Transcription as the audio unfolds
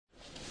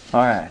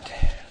All right.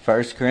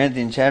 1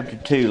 Corinthians chapter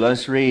 2.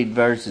 Let's read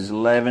verses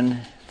 11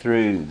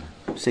 through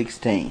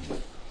 16.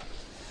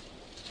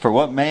 For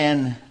what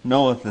man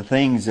knoweth the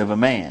things of a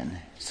man,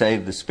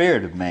 save the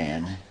spirit of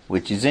man,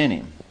 which is in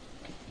him?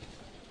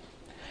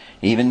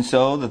 Even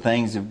so, the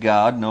things of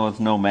God knoweth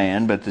no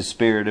man, but the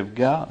Spirit of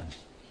God.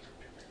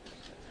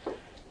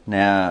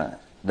 Now,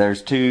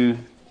 there's two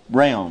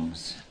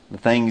realms. The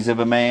things of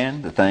a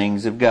man, the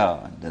things of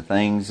God. The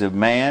things of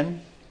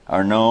man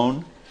are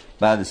known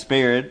by the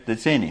Spirit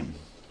that's in him.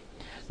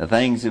 The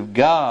things of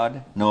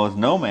God knoweth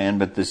no man,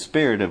 but the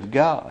Spirit of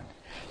God.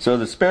 So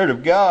the Spirit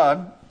of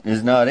God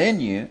is not in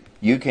you.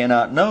 You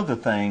cannot know the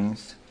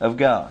things of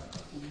God.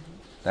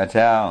 That's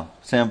how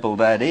simple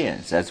that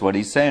is. That's what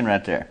he's saying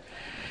right there.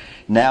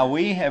 Now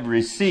we have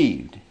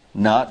received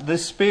not the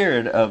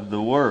spirit of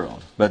the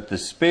world, but the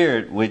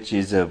Spirit which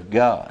is of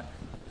God,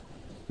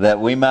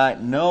 that we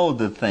might know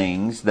the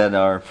things that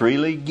are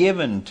freely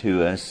given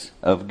to us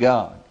of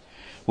God,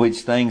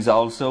 which things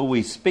also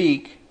we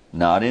speak,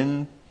 not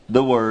in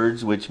the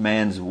words which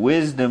man's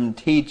wisdom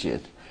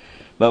teacheth,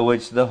 but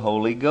which the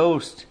Holy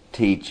Ghost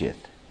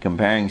teacheth,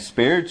 comparing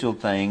spiritual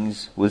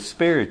things with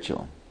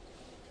spiritual.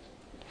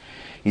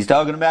 He's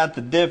talking about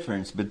the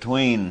difference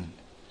between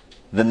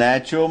the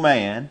natural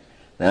man,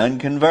 the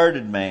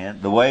unconverted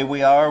man, the way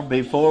we are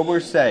before we're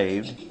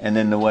saved, and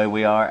then the way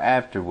we are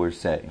after we're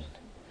saved.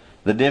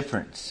 The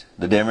difference.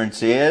 The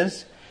difference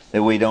is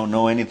that we don't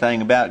know anything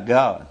about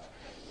God,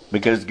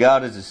 because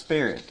God is a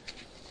spirit.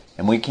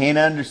 And we can't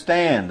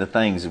understand the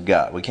things of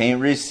God. We can't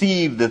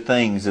receive the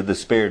things of the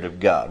Spirit of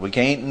God. We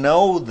can't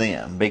know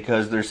them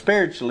because they're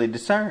spiritually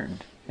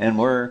discerned. And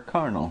we're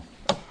carnal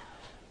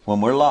when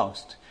we're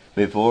lost.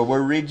 Before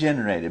we're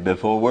regenerated,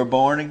 before we're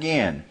born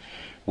again,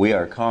 we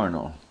are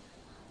carnal.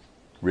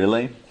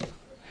 Really?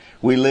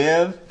 We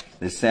live,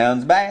 this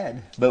sounds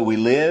bad, but we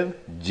live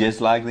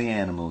just like the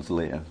animals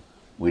live.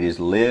 We just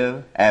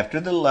live after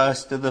the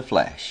lust of the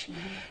flesh.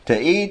 To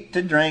eat,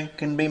 to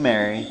drink, and be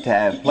merry, to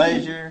have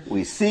pleasure.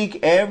 We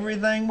seek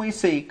everything we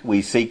seek.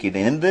 We seek it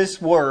in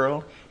this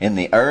world, in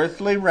the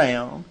earthly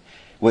realm,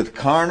 with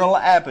carnal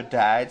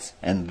appetites,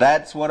 and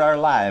that's what our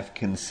life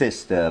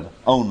consists of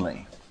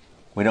only.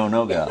 We don't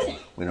know God.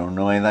 We don't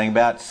know anything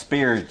about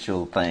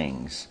spiritual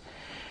things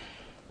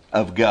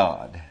of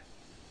God.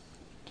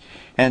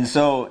 And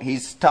so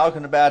he's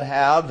talking about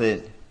how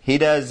that he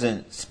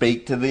doesn't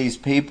speak to these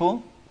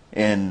people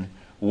in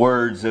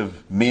words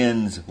of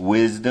men's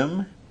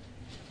wisdom,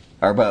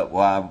 or about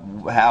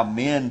how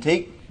men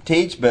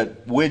teach,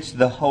 but which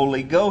the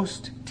Holy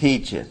Ghost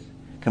teacheth,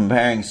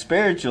 comparing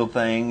spiritual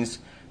things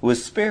with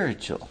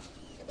spiritual.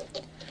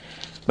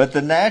 But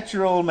the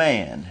natural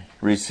man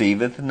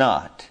receiveth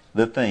not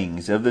the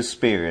things of the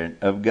Spirit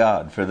of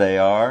God, for they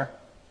are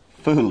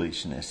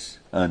foolishness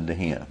unto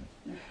him.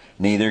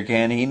 Neither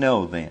can he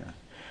know them,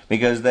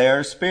 because they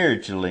are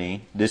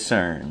spiritually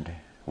discerned.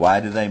 Why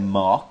do they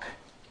mock?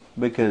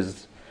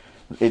 Because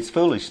it's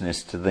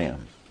foolishness to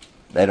them.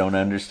 They don't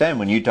understand.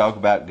 When you talk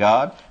about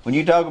God, when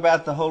you talk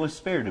about the Holy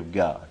Spirit of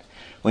God,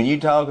 when you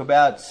talk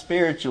about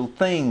spiritual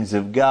things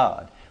of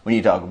God, when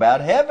you talk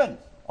about heaven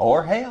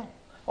or hell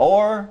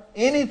or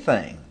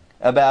anything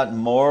about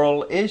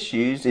moral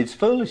issues, it's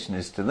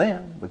foolishness to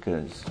them,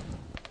 because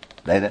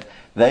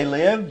they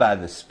live by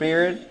the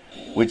Spirit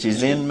which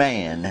is in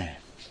man,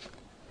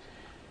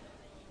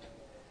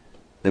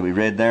 that we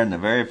read there in the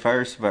very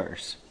first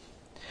verse.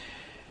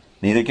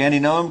 Neither can he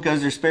know them,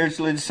 because they're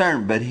spiritually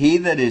discerned. But he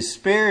that is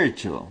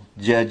spiritual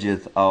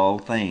judgeth all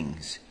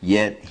things.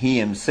 Yet he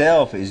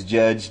himself is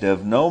judged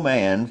of no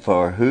man,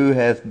 for who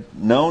hath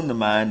known the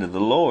mind of the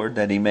Lord,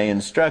 that he may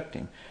instruct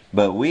him?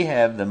 But we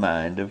have the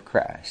mind of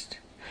Christ.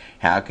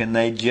 How can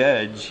they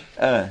judge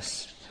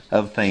us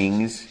of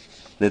things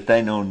that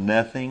they know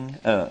nothing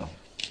of?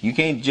 You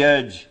can't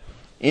judge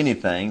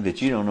anything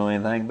that you don't know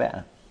anything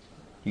about.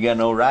 You got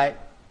no right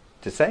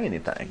to say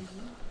anything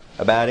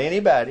about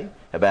anybody,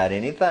 about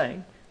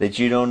anything that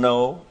you don't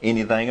know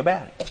anything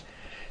about it.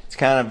 It's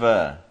kind of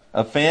a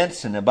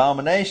offense and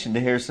abomination to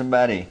hear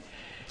somebody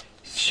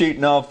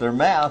shooting off their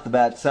mouth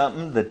about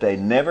something that they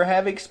never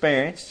have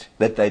experienced,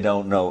 that they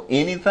don't know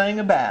anything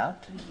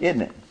about,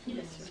 isn't it?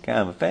 It's kind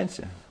of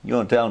offensive. You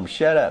want to tell them,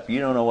 shut up, you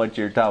don't know what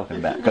you're talking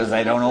about, because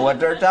they don't know what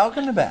they're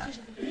talking about.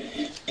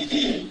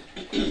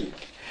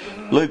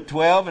 Luke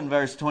 12 and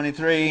verse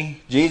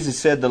 23, Jesus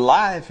said, the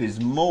life is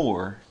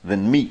more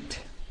than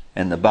meat,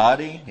 and the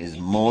body is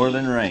more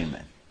than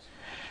raiment.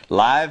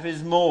 Life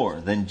is more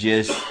than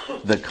just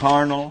the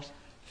carnal,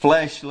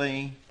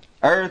 fleshly,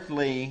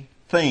 earthly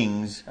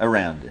things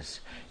around us.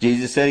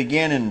 Jesus said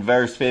again in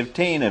verse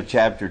 15 of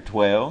chapter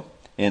 12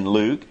 in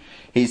Luke,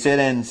 he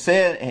said,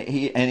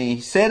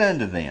 he said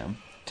unto them,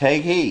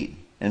 take heed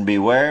and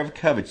beware of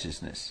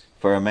covetousness,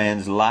 for a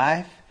man's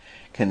life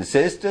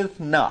consisteth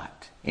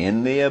not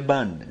in the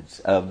abundance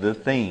of the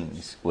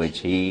things which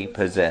he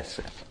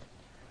possesseth.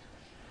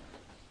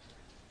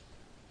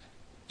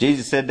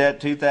 Jesus said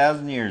that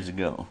 2,000 years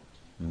ago,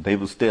 and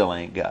people still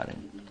ain't got it.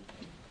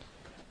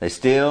 They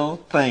still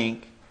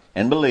think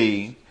and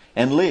believe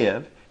and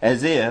live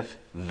as if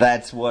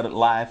that's what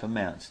life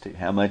amounts to.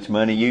 How much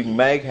money you can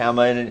make,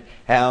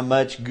 how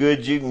much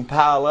goods you can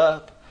pile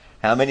up,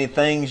 how many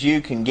things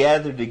you can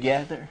gather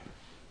together.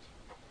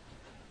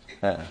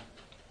 Man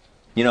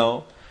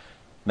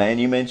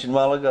you mentioned a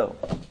while ago,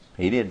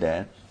 he did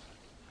that.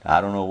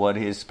 I don't know what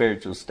his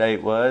spiritual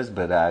state was,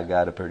 but I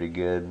got a pretty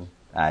good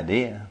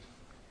idea.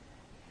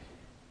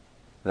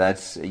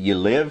 You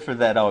live for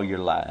that all your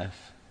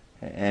life.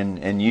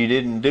 And you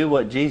didn't do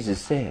what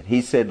Jesus said.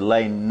 He said,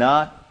 lay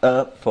not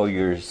up for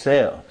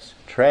yourselves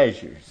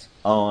treasures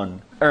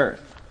on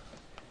earth,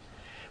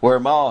 where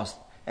moth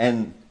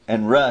and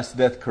rust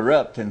doth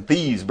corrupt, and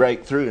thieves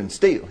break through and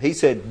steal. He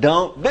said,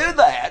 don't do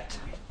that.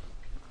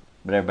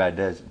 But everybody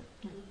does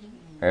it.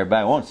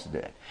 Everybody wants to do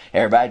it.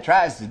 Everybody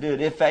tries to do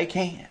it if they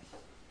can.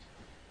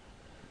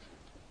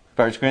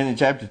 1 Corinthians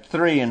chapter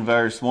 3 and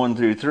verse 1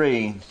 through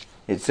 3,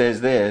 it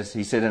says this.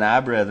 He said, and I,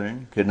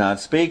 brethren, could not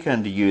speak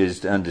unto you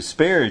as unto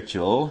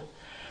spiritual,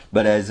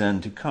 but as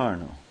unto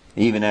carnal,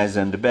 even as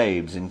unto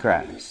babes in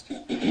Christ.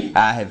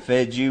 I have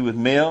fed you with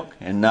milk,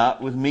 and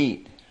not with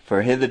meat.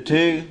 For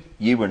hitherto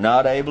ye were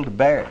not able to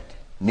bear it,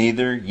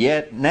 neither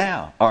yet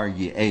now are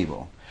ye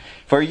able.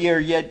 For ye are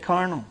yet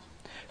carnal.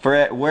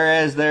 For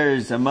whereas there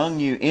is among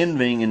you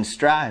envying and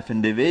strife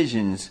and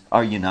divisions,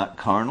 are ye not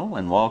carnal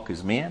and walk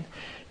as men?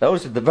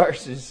 Those are the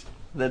verses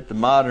that the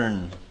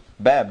modern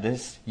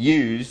Baptists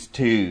use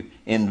to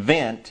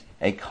invent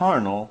a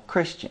carnal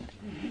Christian.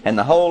 And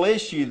the whole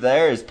issue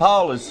there is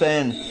Paul is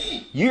saying,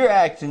 you're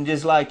acting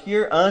just like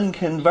you're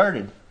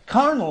unconverted.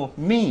 Carnal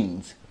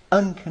means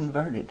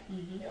unconverted.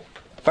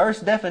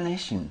 First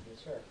definition.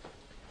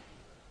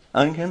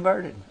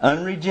 Unconverted.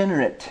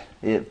 Unregenerate,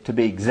 to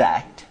be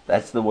exact.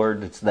 That's the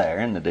word that's there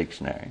in the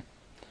dictionary.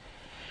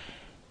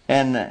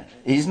 And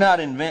he's not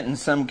inventing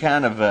some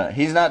kind of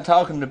he's not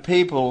talking to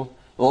people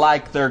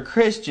like they're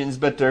Christians,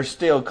 but they're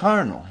still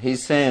carnal.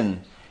 He's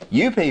saying,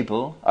 you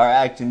people are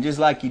acting just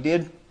like you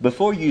did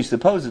before you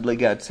supposedly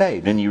got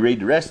saved. And you read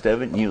the rest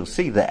of it and you'll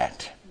see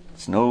that.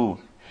 There's no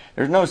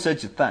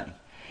such a thing.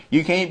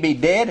 You can't be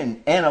dead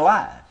and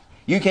alive.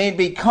 You can't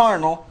be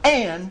carnal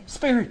and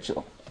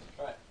spiritual.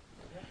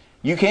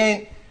 You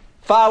can't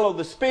follow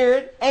the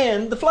spirit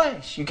and the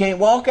flesh. You can't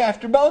walk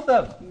after both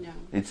of them. No.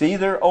 It's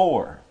either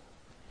or.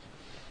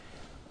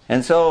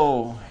 And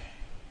so,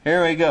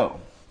 here we go.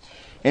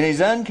 In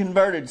his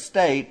unconverted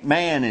state,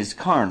 man is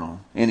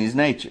carnal in his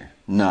nature,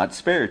 not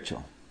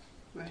spiritual.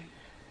 Right.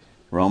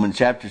 Romans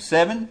chapter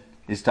 7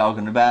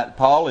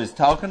 Paul is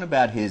talking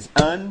about his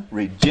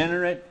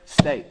unregenerate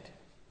state.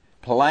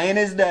 Plain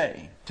as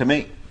day to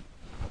me.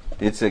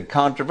 It's a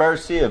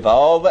controversy of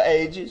all the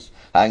ages.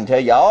 I can tell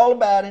you all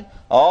about it,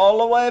 all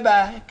the way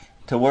back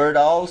to where it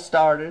all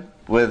started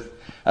with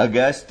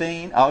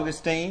Augustine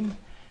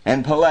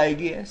and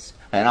Pelagius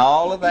and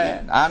all of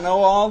that. I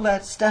know all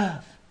that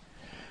stuff.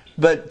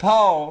 But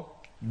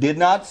Paul did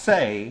not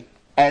say,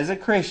 as a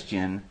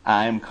Christian,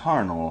 I am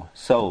carnal,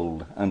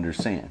 sold under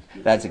sin.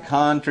 That's a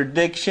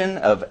contradiction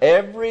of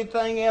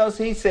everything else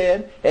he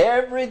said,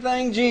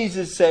 everything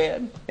Jesus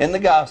said in the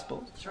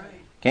Gospels. That's right.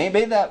 Can't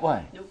be that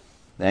way. Nope.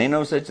 There ain't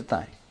no such a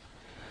thing.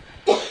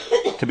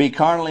 To be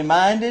carnally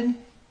minded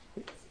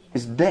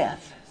is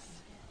death.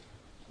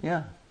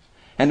 Yeah.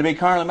 And to be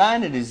carnally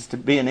minded is to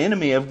be an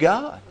enemy of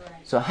God.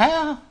 So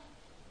how?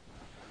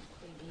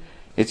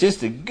 It's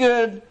just a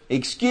good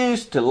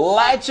excuse to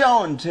latch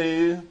on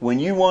to when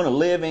you want to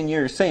live in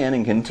your sin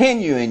and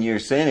continue in your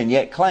sin and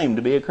yet claim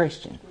to be a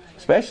Christian.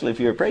 Especially if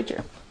you're a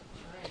preacher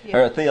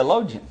or a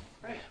theologian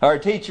or a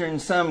teacher in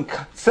some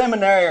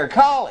seminary or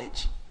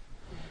college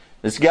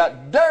that's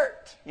got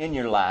dirt in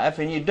your life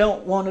and you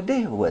don't want to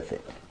deal with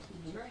it.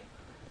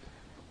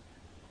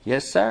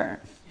 Yes, sir.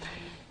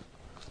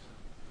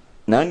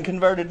 An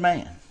unconverted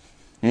man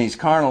in his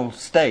carnal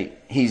state,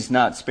 he's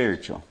not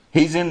spiritual.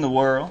 He's in the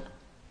world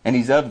and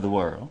he's of the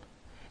world.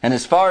 And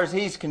as far as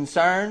he's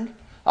concerned,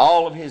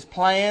 all of his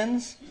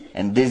plans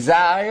and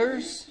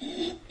desires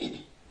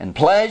and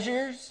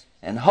pleasures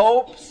and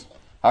hopes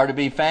are to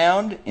be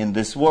found in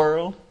this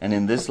world and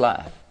in this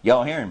life.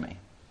 Y'all hearing me?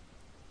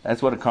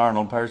 That's what a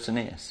carnal person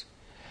is.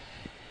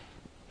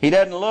 He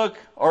doesn't look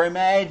or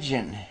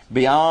imagine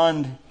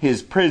beyond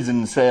his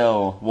prison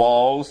cell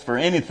walls for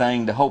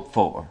anything to hope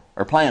for,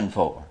 or plan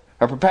for,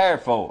 or prepare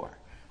for,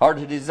 or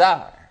to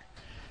desire.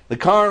 The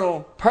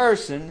carnal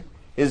person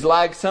is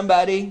like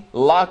somebody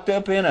locked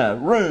up in a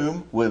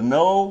room with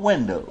no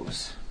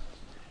windows.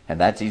 And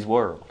that's his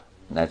world.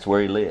 And that's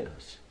where he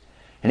lives.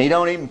 And he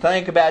don't even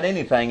think about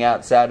anything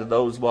outside of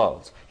those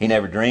walls. He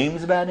never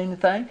dreams about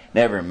anything,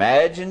 never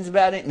imagines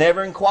about it,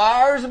 never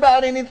inquires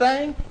about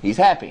anything. He's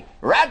happy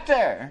right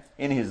there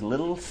in his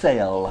little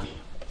cell.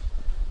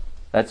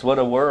 That's what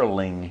a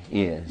worldling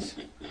is.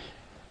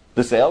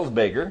 The cell's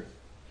bigger.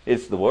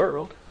 It's the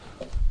world.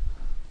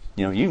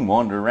 You know, you can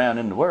wander around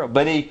in the world,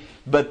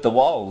 but the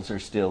walls are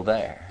still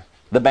there.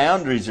 The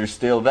boundaries are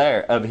still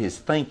there of his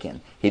thinking.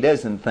 He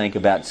doesn't think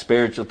about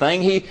spiritual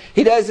thing.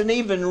 He doesn't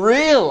even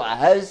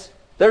realize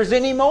there's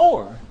any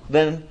more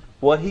than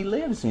what he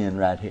lives in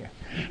right here.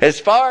 As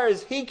far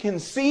as he can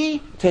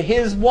see to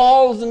his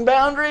walls and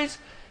boundaries,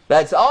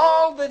 that's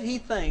all that he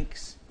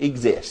thinks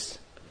exists.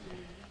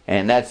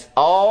 And that's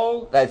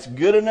all that's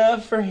good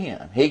enough for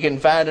him. He can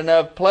find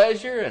enough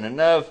pleasure and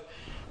enough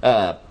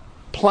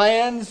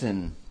plans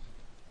and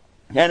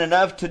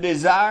enough to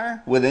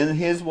desire within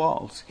his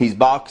walls. He's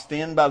boxed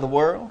in by the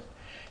world,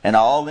 and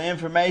all the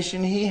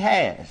information he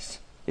has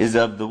is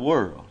of the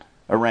world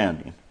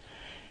around him.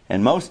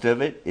 And most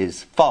of it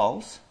is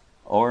false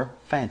or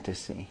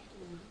fantasy.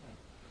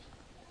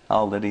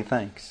 All that he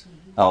thinks,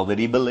 all that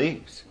he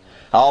believes,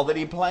 all that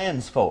he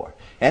plans for,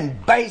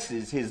 and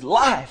bases his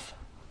life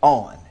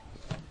on.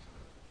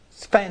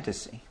 It's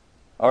fantasy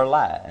or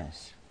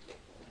lies.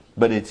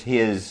 But it's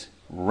his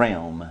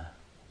realm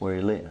where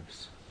he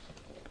lives.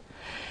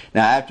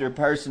 Now, after a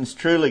person's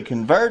truly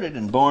converted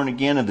and born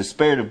again of the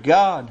Spirit of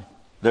God,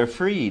 they're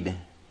freed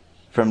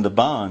from the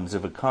bonds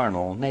of a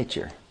carnal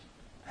nature.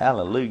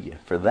 Hallelujah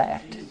for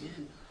that.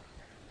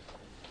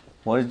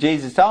 What is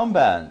Jesus talking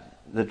about?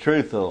 The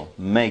truth will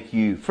make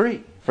you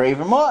free. Free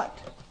from what?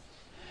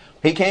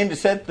 He came to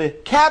set the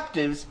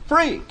captives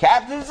free.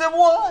 Captives of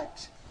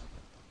what?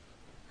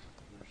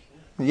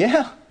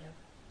 Yeah.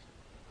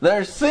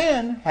 Their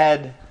sin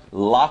had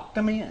locked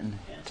them in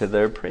to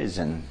their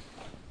prison.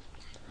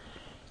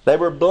 They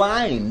were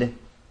blind.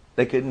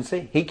 They couldn't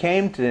see. He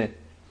came to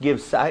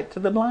give sight to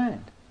the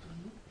blind.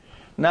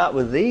 Not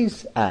with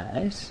these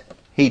eyes.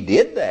 He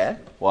did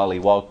that while he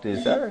walked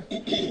this earth.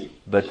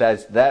 But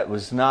that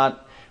was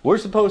not... We're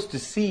supposed to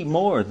see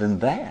more than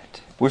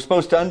that. We're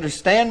supposed to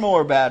understand more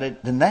about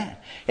it than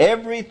that.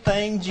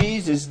 Everything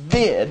Jesus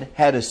did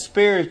had a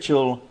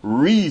spiritual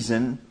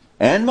reason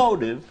and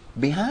motive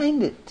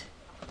behind it.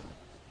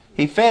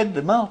 He fed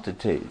the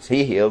multitudes.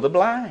 He healed the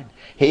blind.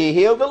 He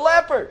healed the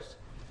lepers.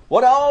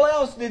 What all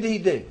else did he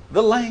do?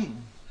 The lame.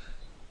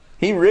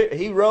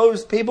 He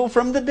rose people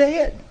from the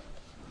dead.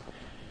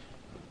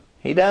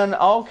 He done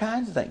all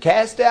kinds of things.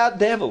 Cast out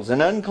devils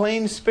and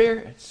unclean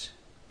spirits.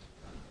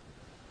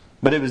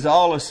 But it was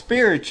all a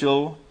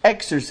spiritual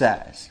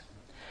exercise.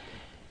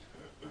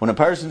 When a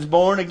person's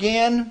born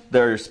again,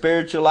 their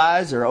spiritual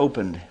eyes are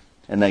opened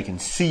and they can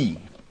see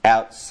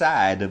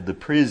outside of the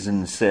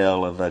prison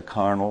cell of a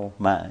carnal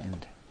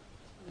mind.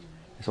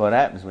 That's what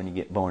happens when you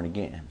get born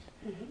again.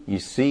 You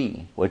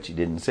see what you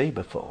didn't see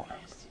before.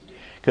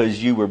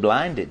 Because you were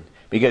blinded.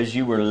 Because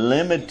you were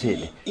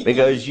limited.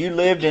 Because you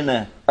lived in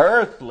an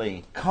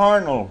earthly,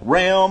 carnal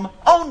realm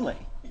only.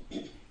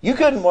 You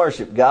couldn't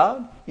worship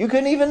God. You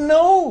couldn't even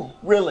know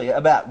really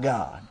about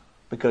God.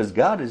 Because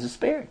God is a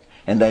spirit.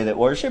 And they that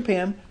worship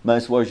Him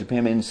must worship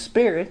Him in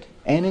spirit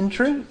and in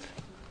truth.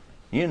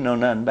 You didn't know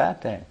nothing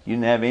about that. You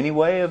didn't have any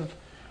way of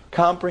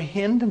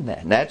comprehending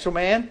that. Natural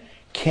man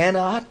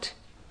cannot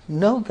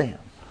know them.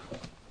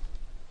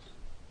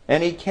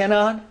 And he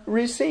cannot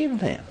receive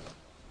them.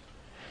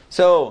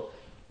 So,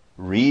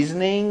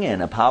 reasoning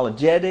and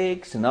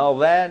apologetics and all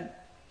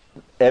that,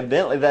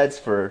 evidently that's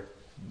for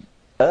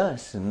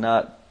us and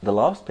not the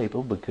lost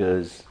people,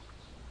 because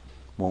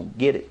won't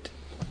get it.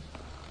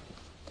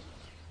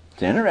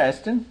 It's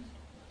interesting.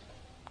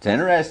 It's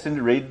interesting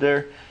to read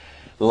their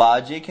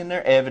logic and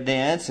their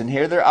evidence and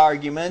hear their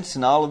arguments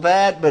and all of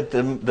that, but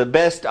the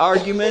best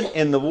argument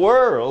in the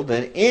world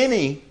that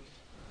any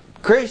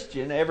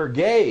Christian ever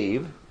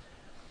gave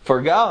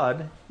for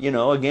God,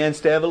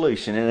 against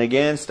evolution and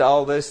against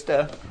all this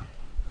stuff,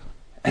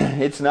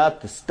 it's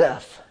not the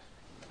stuff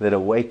that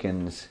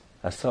awakens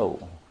a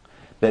soul,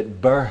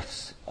 that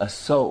births a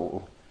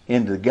soul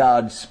into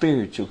God's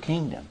spiritual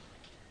kingdom.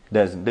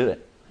 Doesn't do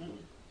it.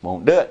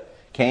 Won't do it.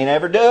 Can't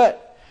ever do it.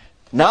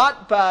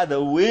 Not by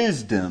the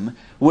wisdom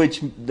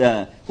which,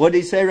 what did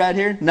he say right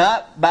here?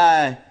 Not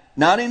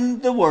in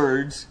the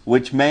words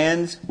which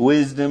man's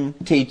wisdom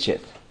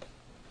teacheth.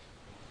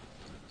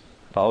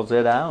 Paul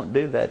said, I don't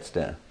do that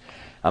stuff.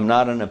 I'm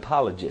not an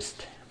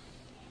apologist.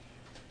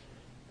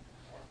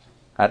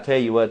 I tell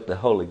you what the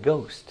Holy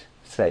Ghost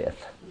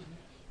saith.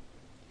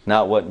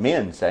 Not what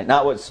men say.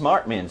 Not what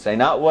smart men say.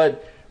 Not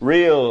what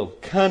real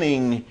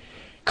cunning,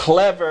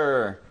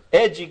 clever,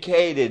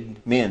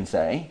 educated men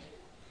say.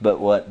 But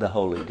what the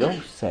Holy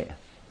Ghost saith.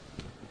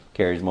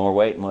 Carries more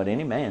weight than what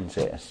any man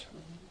says.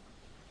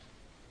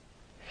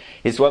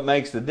 It's what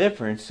makes the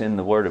difference in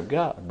the Word of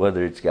God.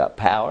 Whether it's got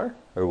power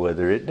or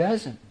whether it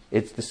doesn't.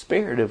 It's the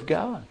Spirit of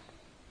God.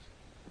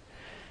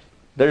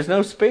 There's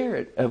no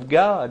Spirit of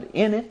God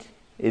in it.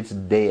 It's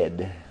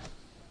dead.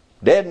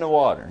 Dead in the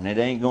water, and it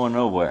ain't going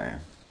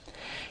nowhere.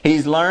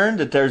 He's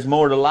learned that there's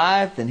more to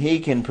life than he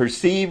can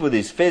perceive with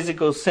his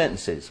physical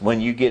senses.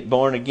 When you get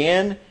born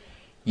again,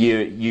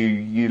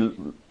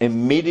 you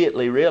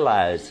immediately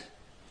realize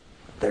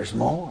there's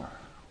more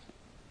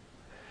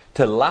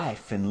to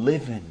life and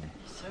living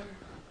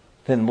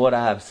than what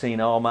I've seen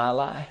all my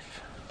life.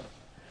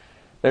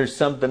 There's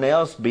something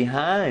else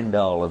behind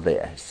all of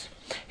this.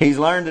 He's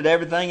learned that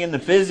everything in the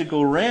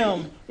physical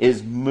realm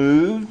is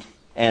moved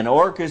and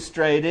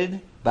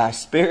orchestrated by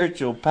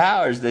spiritual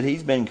powers that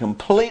he's been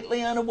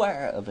completely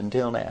unaware of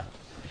until now.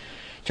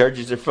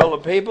 Churches are full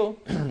of people.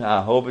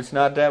 I hope it's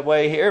not that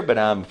way here, but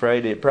I'm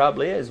afraid it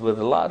probably is with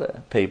a lot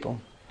of people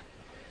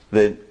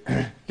that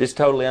just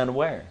totally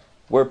unaware.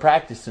 We're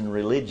practicing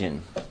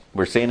religion.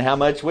 We're seeing how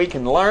much we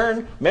can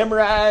learn,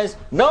 memorize,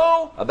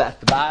 know about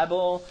the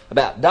Bible,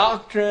 about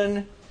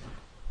doctrine,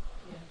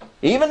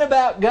 even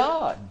about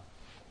God,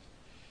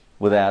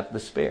 without the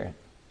Spirit,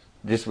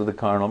 just with a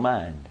carnal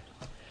mind,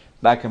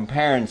 by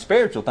comparing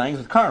spiritual things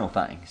with carnal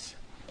things.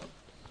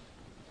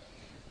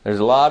 There's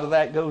a lot of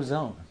that goes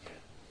on.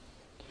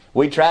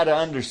 We try to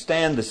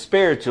understand the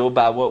spiritual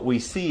by what we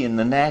see in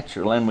the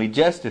natural, and we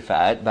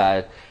justify it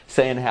by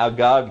saying how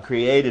God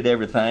created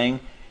everything.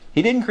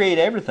 He didn't create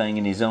everything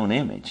in His own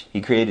image. He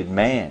created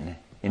man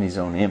in His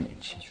own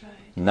image. That's right.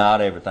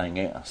 Not everything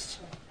else.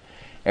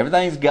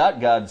 Everything's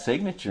got God's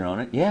signature on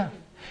it, yeah.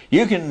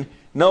 You can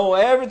know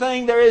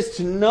everything there is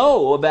to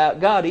know about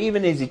God,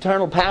 even His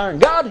eternal power and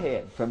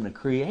Godhead from the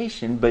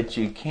creation, but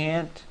you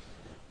can't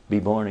be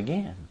born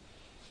again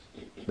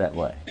that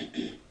way.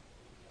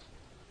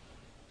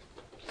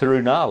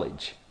 Through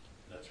knowledge.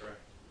 That's right.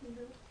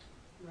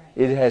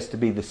 It has to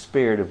be the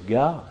Spirit of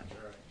God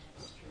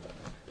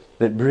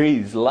that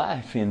breathes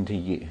life into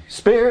you.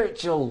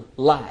 Spiritual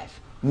life.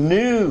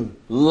 New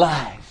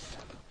life.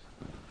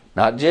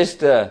 Not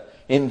just an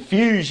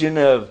infusion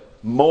of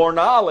more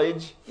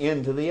knowledge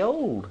into the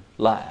old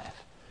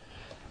life.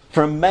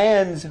 From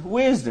man's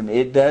wisdom.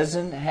 It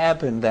doesn't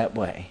happen that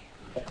way.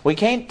 We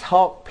can't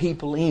talk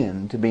people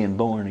into being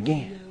born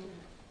again.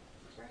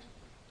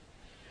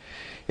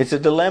 It's a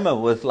dilemma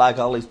with like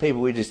all these people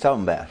we just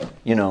talking about.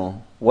 You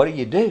know, what do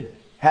you do?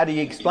 How do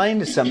you explain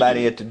to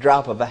somebody at the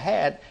drop of a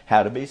hat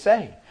how to be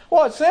saved?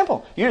 Well, it's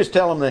simple. You just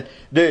tell them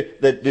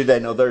that do they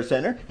know they're a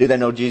sinner? Do they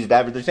know Jesus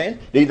died for their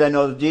sins? Do they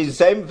know that Jesus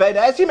saved them? If they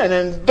ask Him, and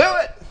then do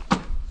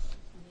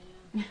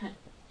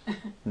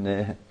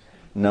it.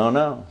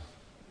 No.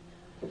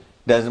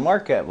 Doesn't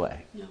work that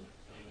way. No.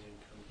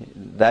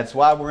 That's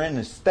why we're in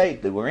the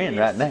state that we're in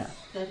right now.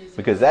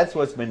 Because that's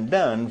what's been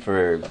done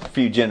for a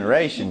few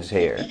generations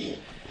here.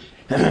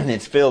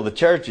 It's filled the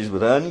churches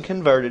with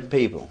unconverted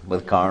people,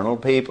 with carnal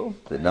people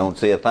that don't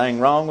see a thing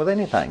wrong with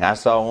anything. I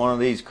saw one of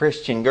these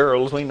Christian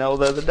girls we know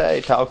the other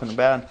day talking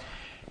about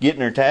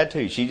getting her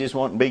tattoo. She just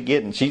wanting to be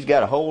getting, she's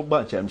got a whole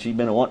bunch of them she's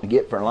been wanting to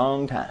get for a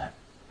long time.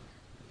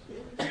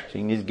 She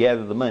can just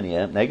gather the money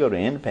up and they go to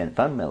independent,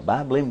 fundamental,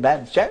 Bible-believing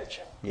Baptist church.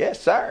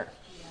 Yes, sir.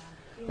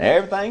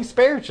 Everything's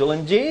spiritual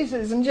and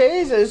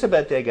Jesus,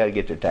 but they got to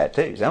get their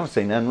tattoos. I don't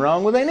see nothing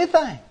wrong with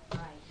anything.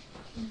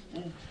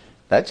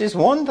 That's just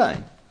one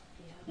thing.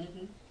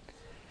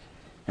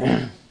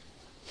 If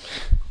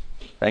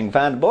they can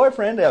find a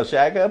boyfriend, they'll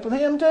shack up with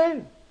him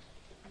too.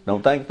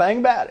 Don't think a thing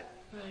about it.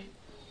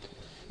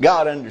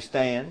 God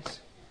understands,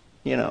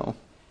 you know.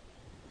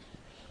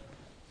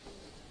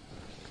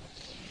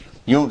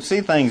 You won't see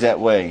things that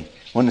way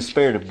when the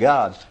Spirit of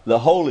God, the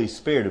Holy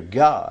Spirit of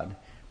God,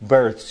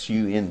 births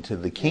you into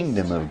the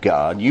kingdom of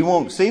God. You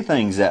won't see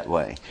things that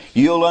way.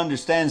 You'll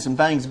understand some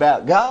things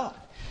about God.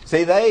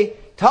 See, they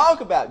talk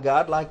about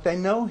God like they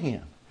know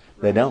Him.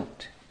 They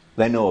don't.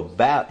 They know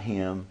about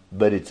Him,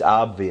 but it's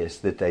obvious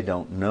that they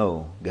don't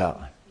know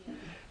God.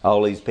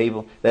 All these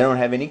people, they don't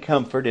have any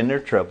comfort in their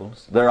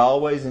troubles. They're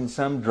always in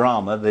some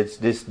drama that's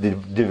just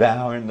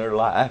devouring their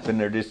life, and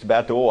they're just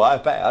about to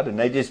wipe out, and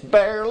they just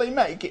barely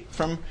make it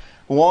from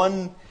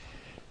one,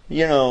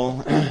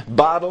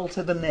 bottle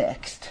to the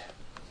next.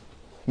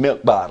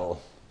 Milk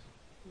bottle.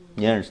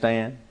 You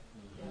understand?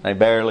 They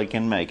barely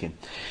can make it.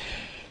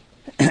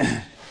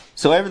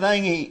 So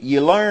everything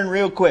you learn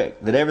real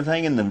quick that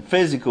everything in the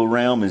physical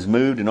realm is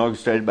moved and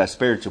orchestrated by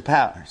spiritual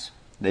powers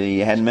that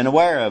you hadn't been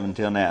aware of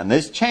until now. And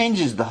this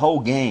changes the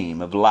whole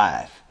game of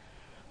life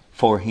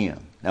for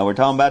him. Now we're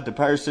talking about the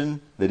person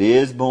that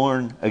is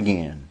born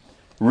again,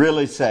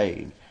 really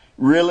saved,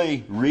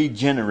 really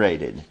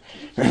regenerated,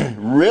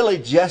 really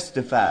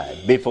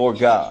justified before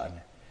God,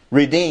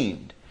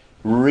 redeemed,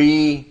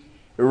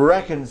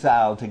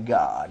 reconciled to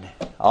God.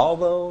 All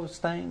those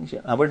things.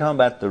 We're talking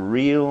about the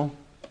real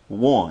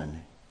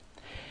one.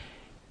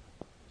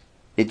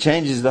 It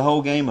changes the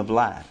whole game of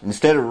life.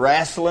 Instead of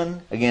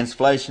wrestling against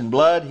flesh and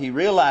blood, he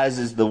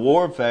realizes the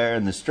warfare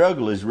and the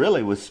struggle is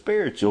really with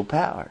spiritual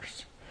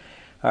powers.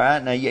 All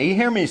right, now you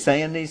hear me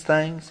saying these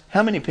things?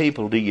 How many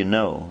people do you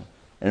know?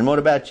 And what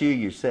about you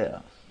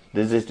yourself?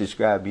 Does this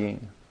describe you?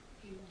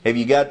 Have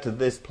you got to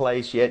this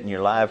place yet in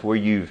your life where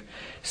you've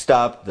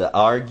stopped the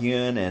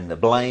arguing and the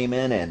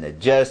blaming and the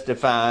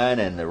justifying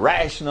and the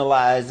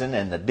rationalizing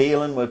and the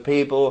dealing with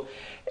people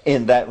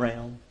in that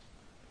realm?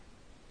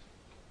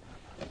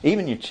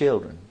 Even your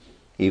children,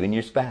 even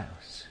your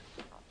spouse.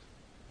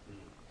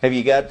 Have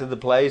you got to the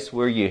place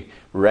where you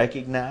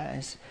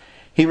recognize?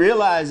 He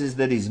realizes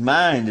that his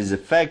mind is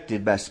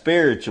affected by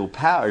spiritual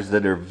powers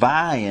that are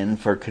vying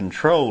for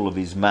control of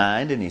his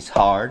mind and his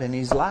heart and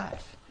his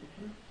life.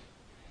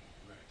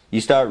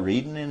 You start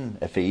reading in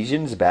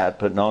Ephesians about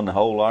putting on the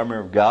whole armor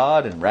of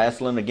God and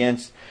wrestling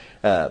against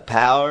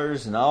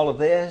powers and all of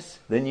this,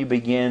 then you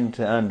begin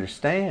to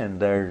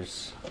understand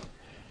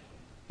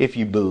if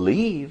you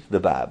believe the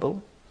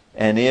Bible,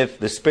 And if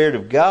the Spirit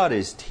of God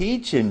is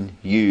teaching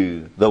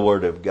you the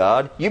Word of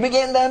God, you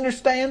begin to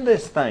understand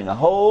this thing a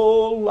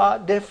whole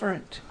lot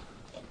different.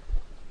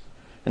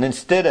 And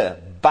instead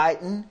of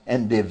biting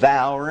and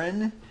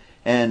devouring,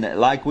 and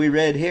like we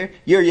read here,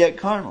 you're yet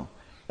carnal.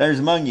 There's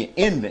among you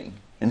envy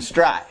and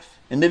strife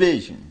and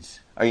divisions.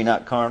 Are you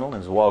not carnal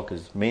and walk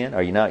as men?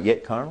 Are you not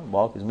yet carnal and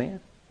walk as men?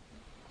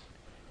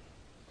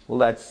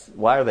 Well,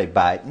 why are they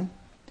biting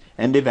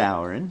and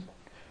devouring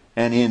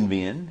and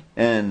envying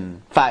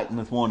and fighting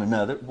with one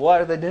another?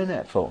 What are they doing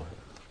that for?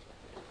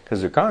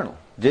 Because they're carnal.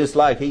 Just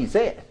like he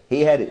said.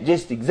 He had it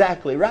just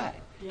exactly right.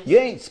 Yes. You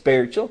ain't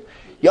spiritual.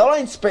 Y'all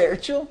ain't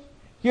spiritual.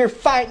 You're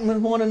fighting with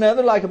one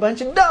another like a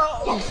bunch of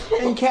dogs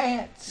and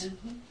cats.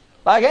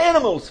 Like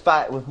animals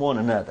fight with one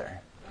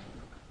another.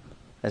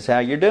 That's how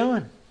you're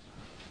doing.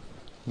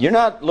 You're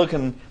not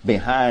looking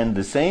behind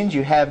the scenes.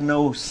 You have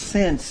no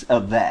sense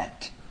of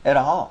that at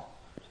all.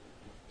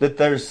 That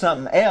there's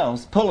something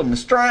else pulling the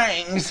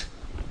strings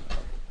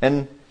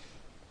and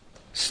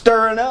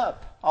stirring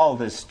up all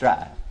this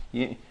strife.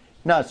 You're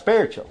not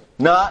spiritual.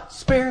 Not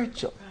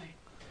spiritual.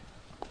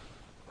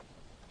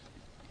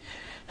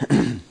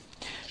 Right.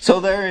 So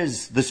there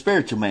is the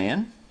spiritual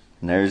man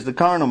and there's the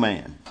carnal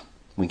man.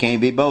 We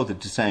can't be both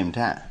at the same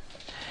time.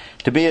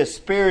 To be a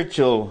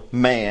spiritual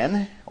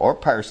man or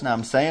person,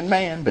 I'm saying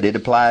man, but it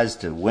applies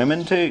to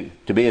women too.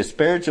 To be a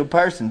spiritual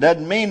person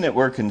doesn't mean that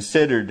we're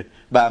considered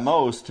by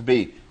most to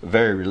be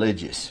very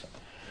religious.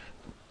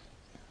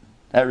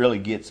 That really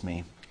gets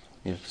me.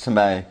 If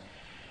somebody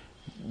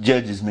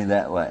judges me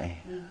that way.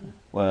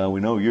 Well, we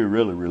know you're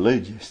really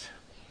religious.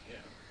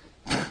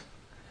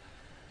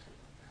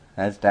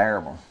 That's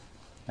terrible.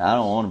 I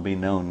don't want to be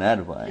known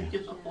that way.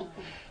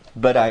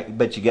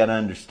 But you got to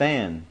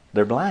understand,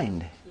 they're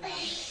blind.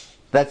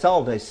 That's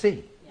all they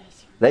see.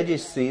 They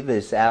just see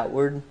this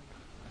outward.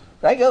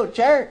 They go to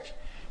church,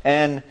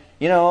 and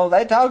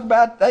they talk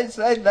about they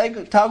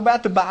talk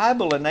about the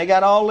Bible, and they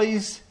got all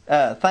these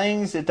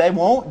things that they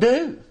won't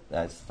do.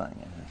 That's the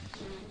thing.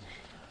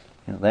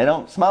 They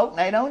don't smoke, and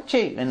they don't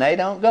cheat, and they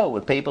don't go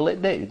with people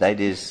that do. They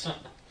just,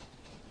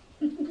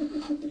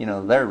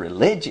 they're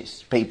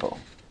religious people.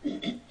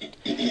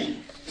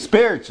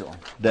 Spiritual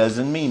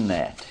doesn't mean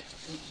that.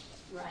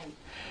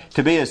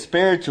 To be a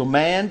spiritual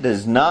man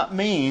does not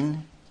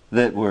mean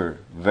that we're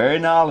very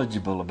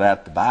knowledgeable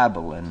about the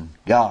Bible and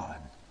God.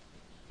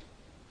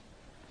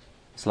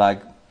 It's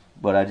like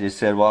what I just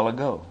said a while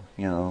ago.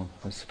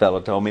 This fellow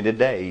told me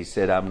today, he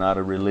said, I'm not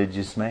a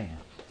religious man.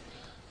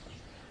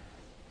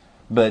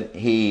 But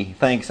he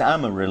thinks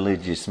I'm a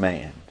religious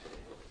man.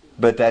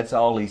 But that's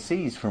all he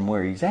sees from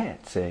where he's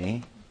at,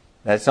 see?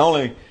 That's the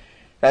only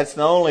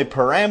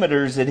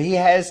parameters that he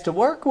has to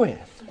work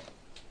with.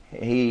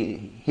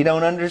 He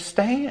don't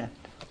understand.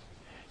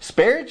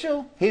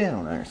 Spiritual, he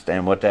don't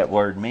understand what that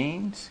word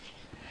means.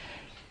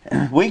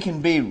 We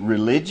can be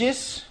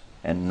religious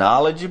and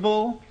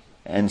knowledgeable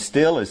and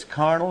still as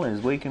carnal as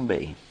we can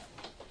be.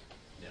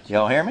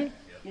 Y'all hear me?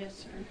 Yes,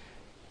 sir.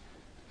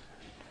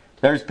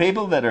 There's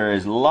people that are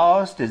as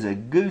lost as a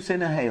goose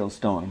in a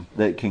hailstorm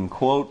that can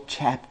quote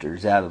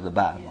chapters out of the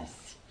Bible.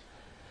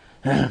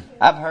 Yes.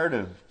 I've heard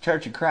of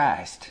Church of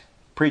Christ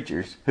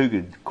preachers who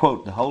could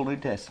quote the whole New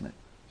Testament.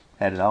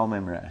 Had it all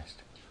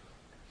memorized.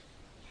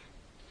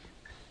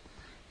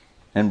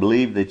 And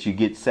believe that you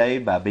get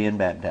saved by being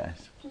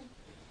baptized.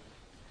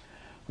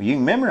 Well, you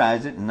can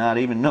memorize it and not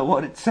even know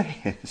what it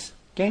says.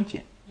 Can't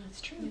you?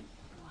 That's true.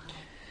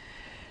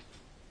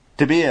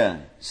 To be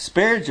a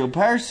spiritual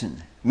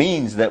person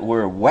means that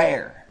we're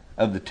aware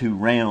of the two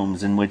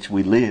realms in which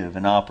we live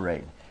and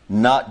operate.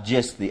 Not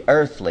just the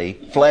earthly,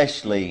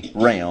 fleshly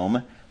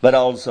realm, but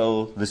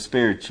also the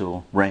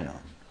spiritual realm.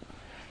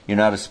 You're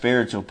not a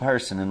spiritual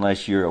person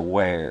unless you're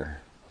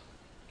aware.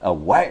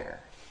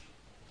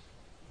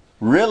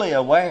 Really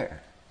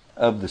aware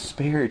of the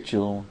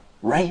spiritual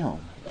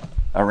realm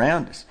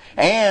around us.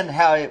 And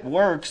how it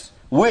works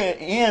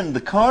within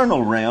the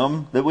carnal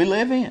realm that we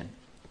live in.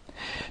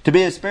 To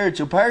be a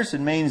spiritual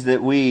person means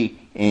that we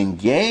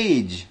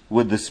engage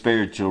with the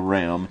spiritual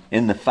realm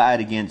in the fight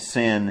against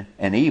sin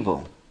and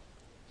evil.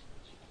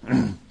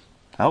 I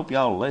hope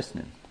y'all are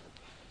listening.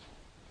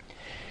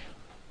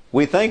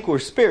 We think we're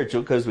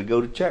spiritual because we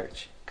go to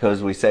church.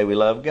 Because we say we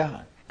love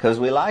God. Because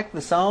we like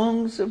the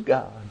songs of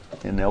God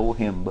in the old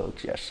hymn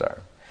books. Yes,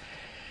 sir.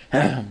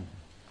 There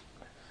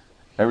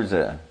was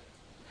a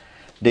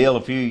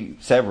deal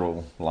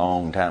several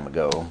long time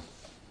ago.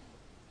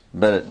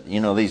 But,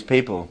 these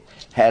people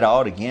had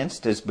aught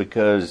against us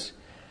because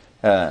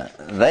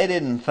they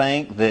didn't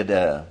think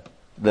that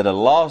a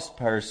lost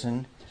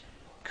person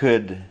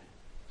could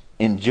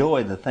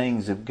enjoy the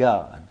things of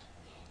God.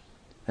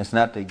 That's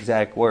not the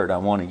exact word I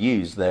want to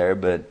use there,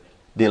 but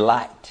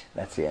delight.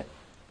 That's it.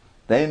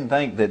 They didn't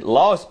think that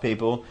lost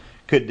people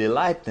could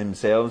delight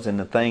themselves in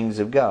the things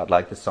of God,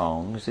 like the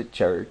songs at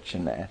church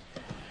and that.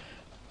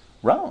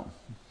 Wrong.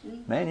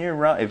 Man, you're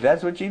wrong. If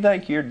that's what you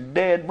think, you're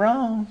dead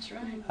wrong. That's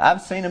right.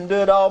 I've seen them do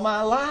it all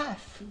my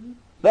life.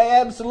 They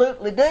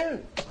absolutely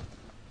do.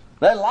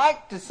 They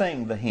like to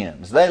sing the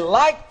hymns. They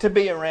like to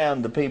be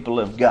around the people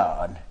of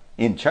God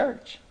in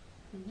church.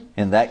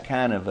 In that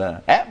kind of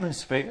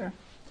atmosphere.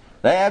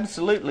 They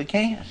absolutely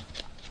can.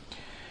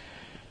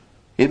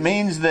 It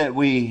means that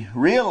we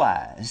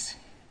realize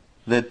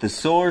that the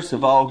source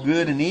of all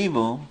good and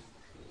evil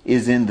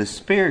is in the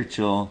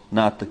spiritual,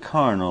 not the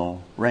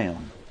carnal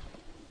realm.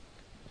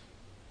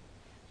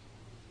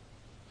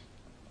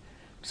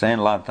 I'm saying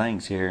a lot of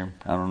things here.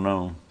 I don't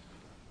know,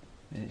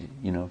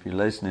 if you're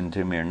listening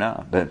to me or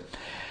not. But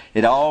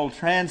it all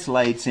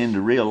translates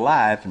into real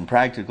life and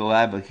practical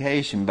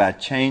application by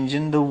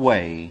changing the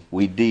way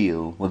we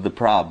deal with the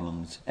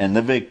problems and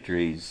the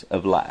victories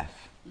of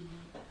life.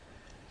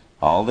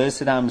 All this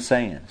that I'm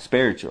saying,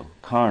 spiritual,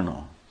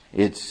 carnal,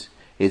 it's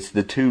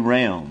the two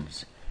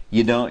realms.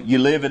 You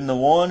live in the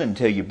one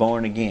until you're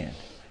born again.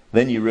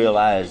 Then you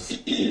realize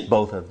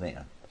both of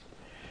them.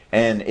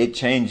 And it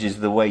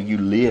changes the way you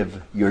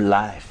live your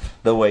life,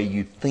 the way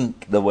you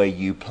think, the way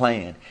you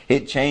plan.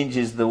 It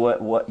changes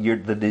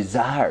the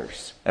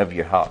desires of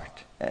your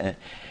heart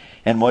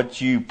and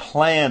what you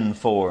plan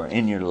for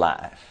in your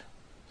life.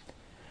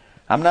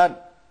 I'm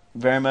not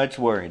very much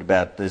worried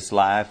about this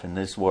life and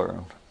this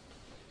world.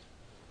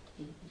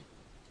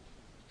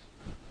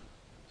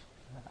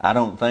 I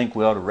don't think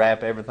we ought to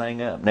wrap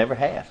everything up. Never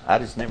have. I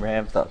just never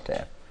have thought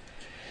that.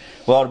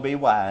 We ought to be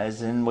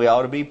wise and we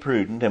ought to be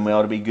prudent and we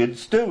ought to be good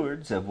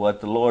stewards of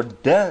what the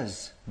Lord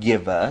does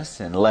give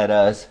us and let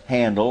us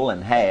handle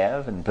and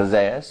have and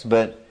possess.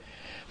 But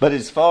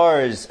as far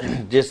as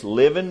just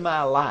living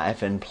my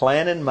life and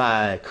planning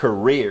my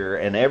career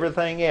and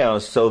everything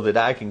else so that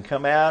I can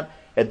come out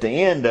at the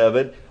end of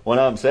it when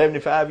I'm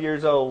 75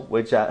 years old,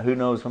 which who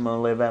knows if I'm going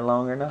to live that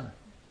long or not,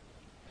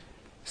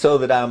 so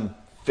that I'm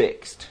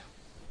fixed.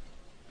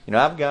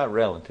 I've got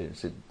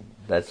relatives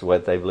that's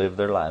what they've lived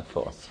their life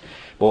for.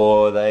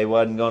 Boy, they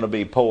wasn't going to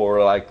be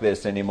poor like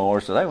this anymore,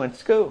 so they went to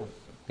school,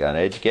 got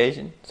an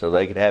education, so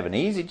they could have an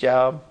easy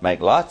job, make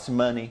lots of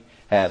money,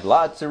 have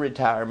lots of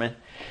retirement,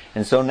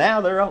 and so now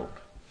they're old.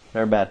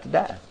 They're about to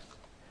die.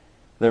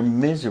 They're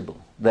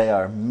miserable. They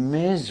are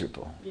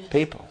miserable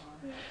people.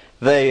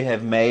 They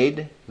have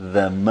made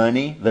the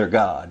money their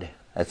God.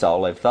 That's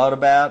all they've thought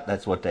about.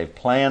 That's what they've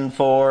planned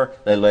for.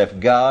 They left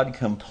God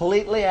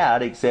completely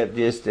out except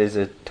just as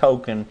a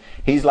token.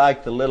 He's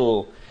like the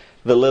little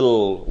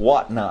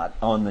whatnot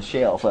on the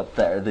shelf up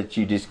there that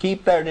you just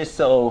keep there just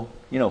so,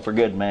 for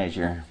good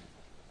measure.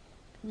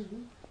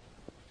 Mm-hmm.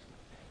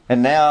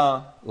 And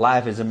now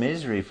life is a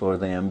misery for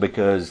them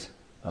because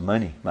my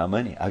money,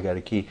 I got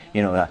to keep,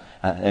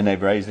 and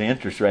they've raised the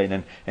interest rate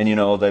and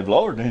they've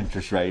lowered the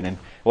interest rate. And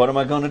what am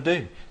I going to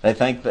do? They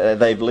think that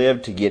they've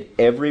lived to get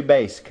every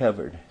base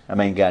covered.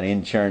 Got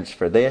insurance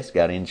for this,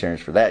 got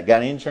insurance for that,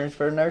 got insurance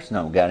for a nursing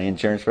home, got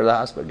insurance for the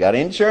hospital, got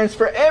insurance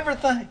for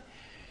everything.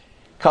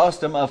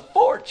 Cost them a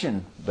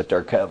fortune, but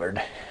they're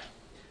covered.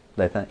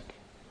 They think.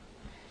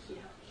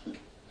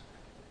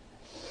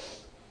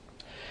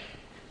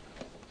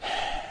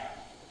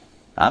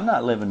 I'm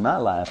not living my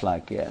life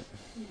like that.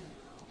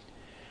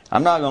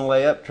 I'm not going to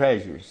lay up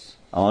treasures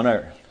on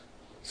earth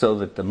so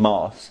that the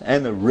moths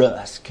and the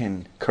rust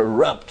can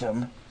corrupt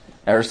them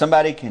or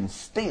somebody can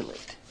steal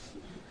it.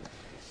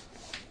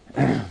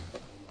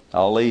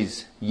 All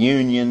these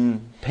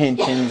union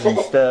pensions and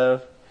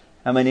stuff.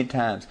 How many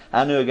times?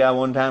 I knew a guy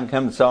one time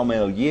come to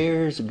Sawmill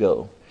years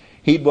ago.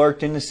 He'd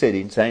worked in the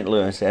city in St.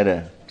 Louis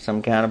at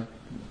some kind of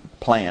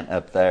plant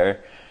up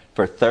there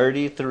for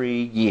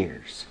 33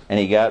 years. And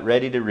he got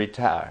ready to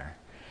retire.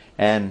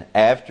 And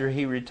after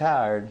he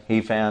retired,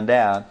 he found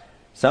out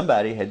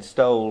somebody had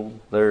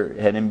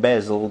had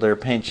embezzled their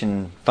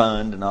pension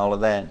fund and all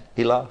of that.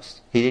 He lost.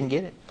 He didn't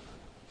get it.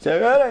 So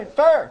that ain't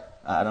fair.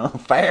 I don't know,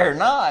 fair or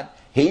not.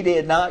 He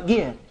did not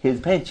get his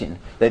pension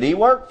that he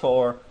worked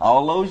for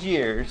all those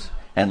years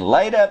and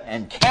laid up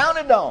and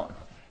counted on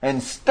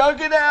and stuck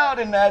it out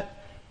in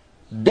that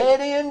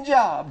dead-end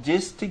job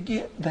just to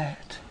get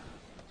that.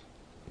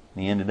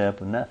 He ended up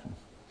with nothing.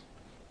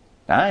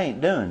 I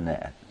ain't doing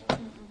that.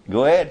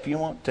 Go ahead if you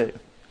want to.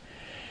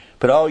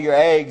 Put all your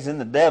eggs in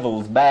the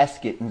devil's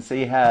basket and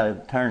see how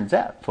it turns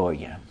out for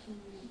you.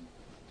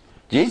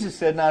 Jesus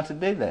said not to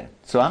do that,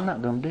 so I'm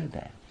not going to do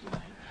that.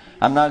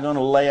 I'm not going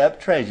to lay up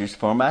treasures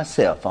for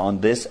myself on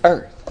this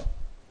earth.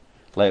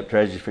 Lay up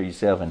treasures for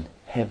yourself in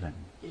heaven.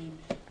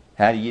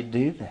 How do you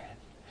do that?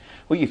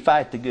 Well, you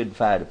fight the good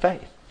fight of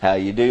faith. How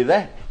do you do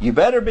that? You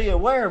better be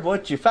aware of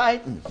what you're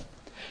fighting.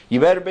 You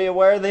better be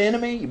aware of the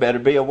enemy. You better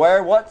be aware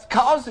of what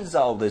causes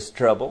all this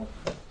trouble.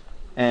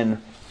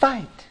 And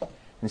fight.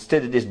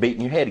 Instead of just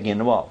beating your head against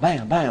the wall.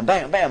 Bam, bam,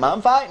 bam, bam.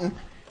 I'm fighting.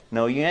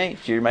 No, you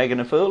ain't. You're making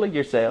a fool of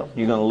yourself.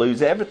 You're going to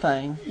lose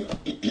everything.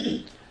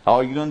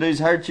 All you're going to do is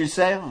hurt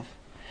yourself.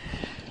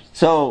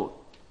 So,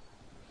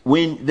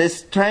 when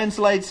this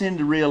translates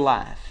into real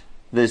life,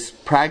 this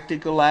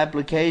practical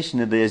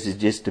application of this is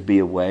just to be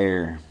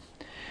aware.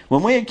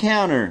 When we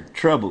encounter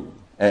trouble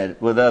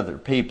with other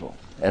people,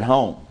 at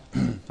home,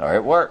 or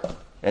at work,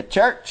 at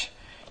church,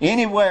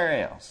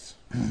 anywhere else,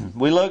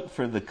 we look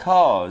for the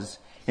cause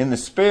in the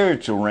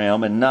spiritual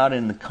realm and not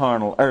in the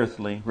carnal,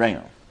 earthly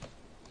realm.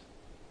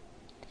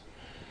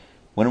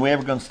 When are we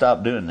ever going to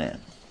stop doing that?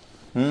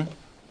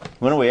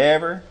 When are we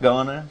ever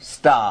going to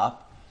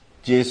stop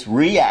just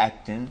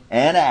reacting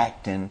and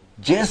acting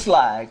just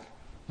like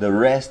the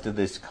rest of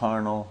this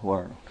carnal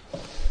world?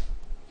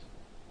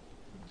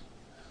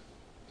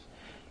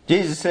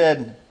 Jesus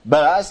said,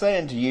 "But I say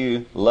unto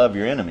you, love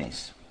your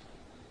enemies."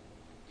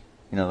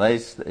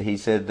 He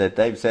said that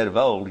they've said of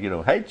old,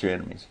 hate your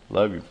enemies.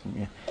 Love your...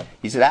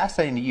 He said, "I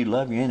say unto you,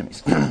 love your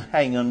enemies." How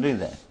are you going to do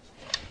that?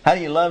 How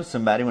do you love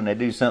somebody when they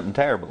do something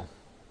terrible?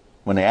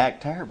 When they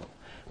act terrible?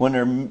 When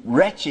they're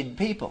wretched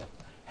people?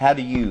 How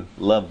do you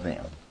love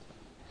them?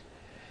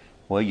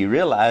 Well, you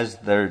realize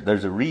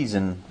there's a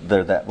reason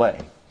they're that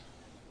way.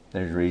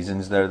 There's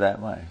reasons they're that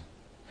way.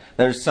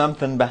 There's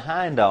something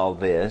behind all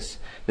this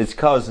that's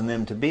causing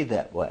them to be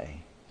that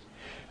way.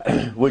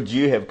 Would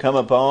you have come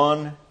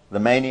upon the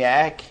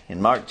maniac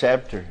in Mark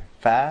chapter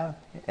 5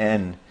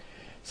 and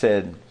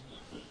said,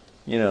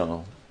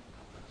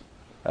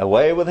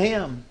 away with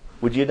him?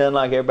 Would you have done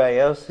like everybody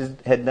else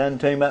had done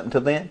to him up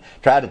until then?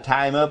 Tried to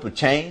tie him up with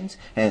chains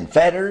and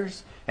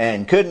fetters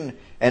and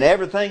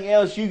everything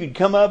else you could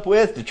come up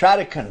with to try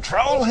to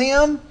control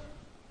him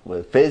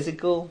with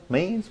physical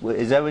means?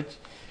 Is that what?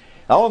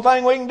 The only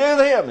thing we can do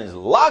to him is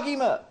lock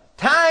him up,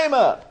 tie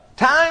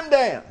him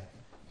down.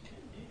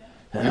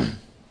 If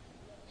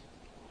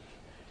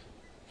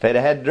they'd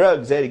have had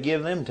drugs, they'd have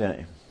given them to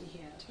him.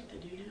 Yeah, that's what they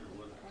do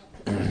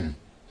now.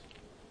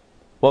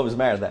 What was the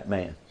matter with that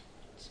man?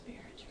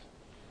 Spiritual.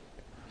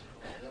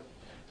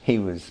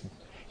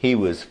 He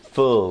was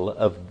full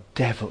of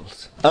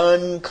devils,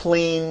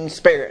 unclean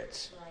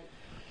spirits. Right.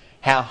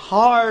 How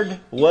hard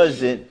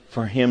was it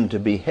for him to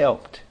be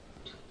helped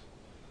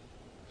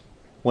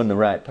when the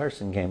right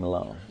person came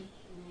along?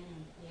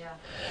 Yeah.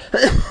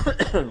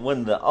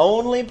 When the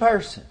only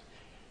person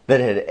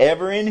that had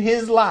ever in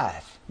his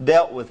life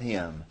dealt with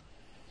him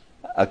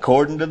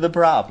according to the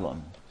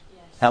problem,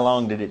 Yes. how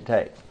long did it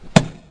take?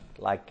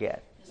 Like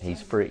that.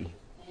 He's free.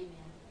 Amen.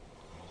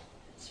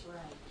 That's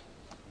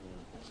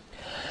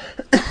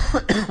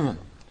right.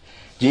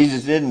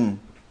 Jesus didn't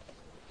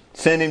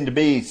send him to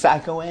be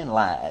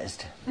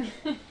psychoanalyzed.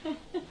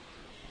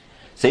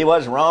 See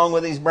what's wrong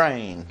with his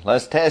brain.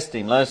 Let's test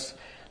him. Let's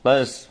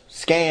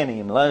scan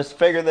him. Let's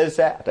figure this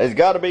out. There's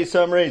got to be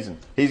some reason.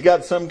 He's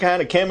got some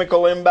kind of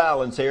chemical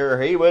imbalance here,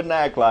 or he wouldn't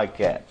act like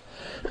that.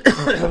 We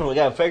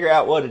got to figure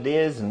out what it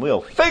is, and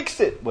we'll fix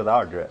it with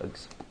our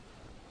drugs.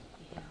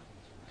 Yeah.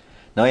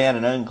 No, he had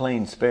an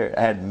unclean spirit.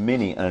 I had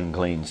many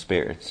unclean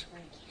spirits.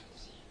 Right.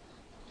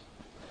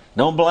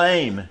 Don't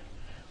blame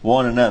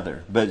one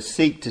another, but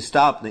seek to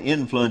stop the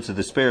influence of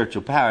the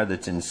spiritual power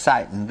that's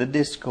inciting the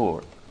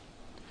discord.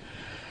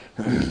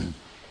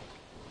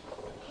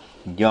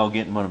 Y'all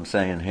getting what I'm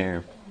saying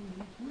here?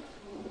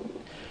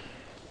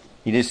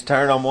 You just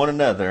turn on one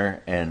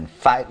another and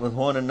fight with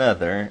one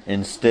another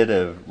instead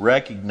of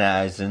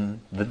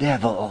recognizing the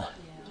devil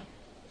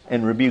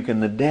and rebuking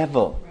the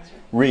devil.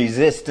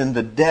 Resisting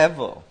the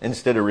devil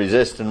instead of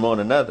resisting one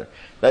another.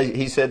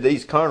 He said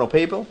these carnal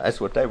people, that's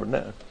what they were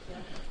doing.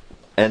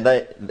 And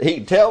he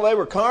could tell they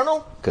were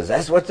carnal because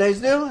that's what they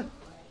was doing.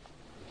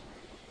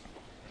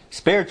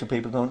 Spiritual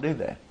people don't do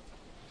that.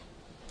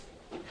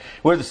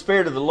 Where the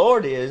Spirit of the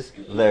Lord is,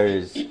 there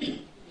is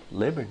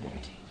liberty.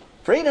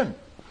 Freedom.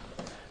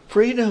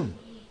 Freedom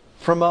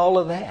from all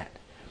of that.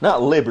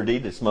 Not liberty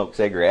to smoke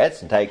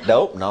cigarettes and take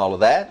dope and all of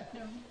that.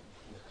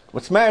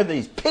 What's the matter with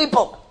these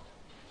people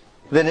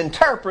that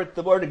interpret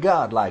the Word of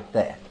God like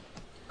that?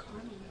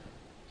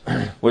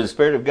 Where the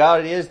Spirit of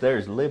God is,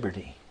 there's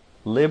liberty.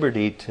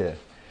 Liberty to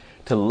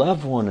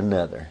love one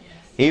another.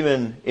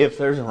 Even if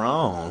there's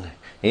wrong.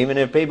 Even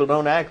if people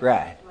don't act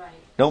right.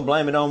 Don't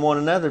blame it on one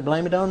another.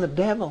 Blame it on the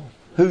devil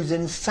who's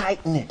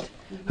inciting it.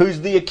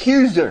 Who's the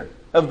accuser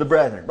of the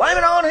brethren. Blame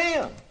it on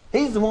him.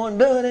 He's the one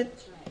doing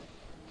it.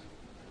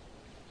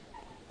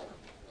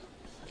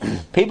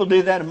 People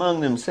do that among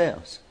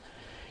themselves.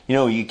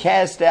 You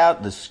cast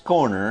out the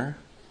scorner,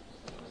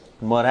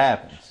 and what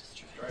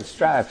happens? The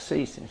strife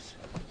ceases.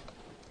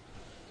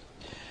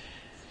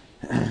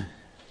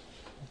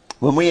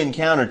 When we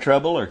encounter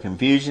trouble or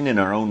confusion in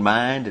our own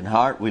mind and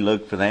heart, we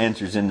look for the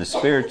answers in the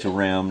spiritual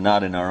realm,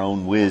 not in our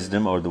own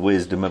wisdom or the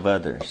wisdom of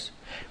others.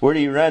 Where do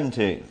you run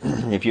to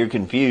if you're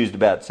confused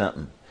about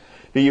something?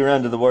 Do you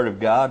run to the Word of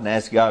God and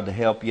ask God to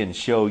help you and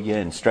show you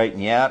and straighten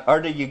you out?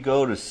 Or do you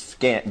go to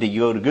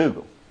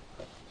Google?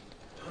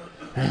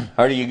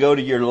 Or do you go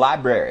to your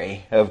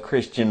library of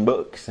Christian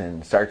books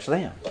and search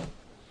them?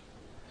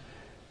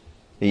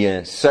 Do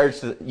you search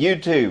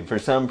YouTube for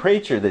some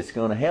preacher that's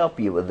going to help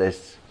you with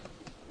this?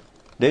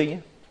 Do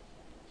you?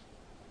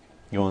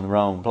 You're in the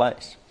wrong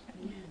place.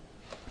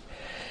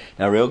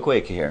 Now real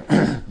quick here.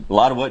 A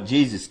lot of what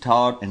Jesus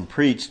taught and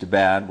preached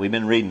about, we've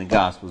been reading the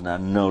Gospels, and I've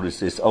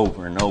noticed this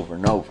over and over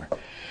and over.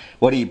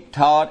 What he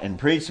taught and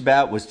preached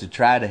about was to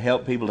try to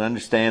help people to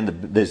understand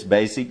this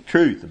basic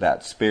truth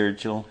about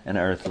spiritual and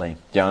earthly.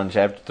 John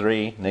chapter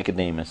 3,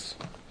 Nicodemus.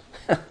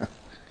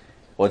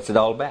 What's it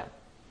all about?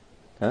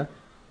 Huh?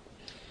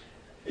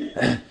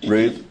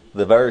 Ruth,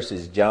 the verse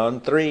is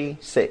John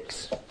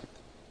 3:6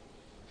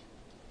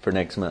 for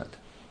next month.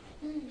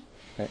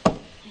 Okay.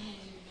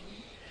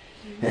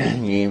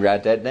 You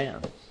write that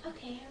down.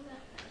 Okay, I will.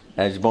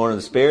 That is born of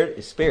the Spirit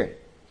is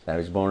spirit. That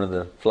is born of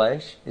the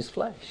flesh is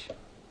flesh.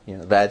 You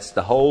know, that's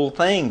the whole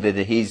thing that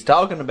he's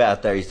talking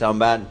about there. He's talking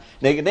about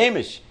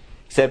Nicodemus.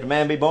 Except a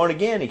man be born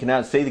again, he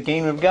cannot see the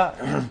kingdom of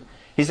God.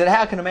 He said,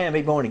 how can a man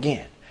be born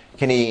again?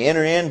 Can he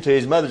enter into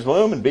his mother's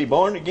womb and be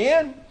born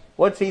again?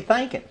 What's he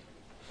thinking?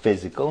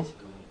 Physical,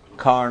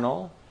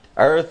 carnal,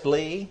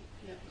 earthly,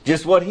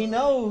 just what he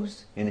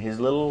knows in his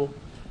little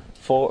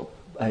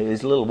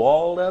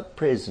walled up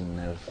prison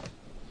of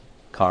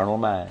carnal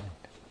mind.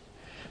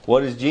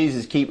 What does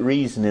Jesus keep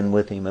reasoning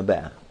with him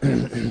about?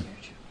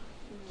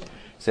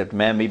 Except a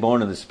man be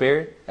born of the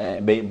Spirit,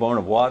 be born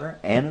of water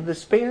and of the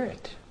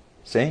Spirit.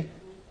 See?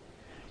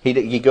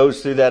 He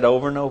goes through that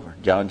over and over.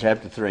 John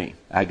chapter 3.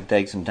 I could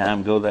take some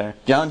time to go there.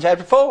 John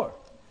chapter 4.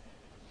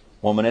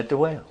 Woman at the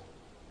well.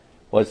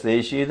 What's the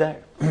issue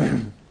there?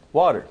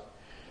 Water.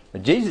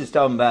 But Jesus is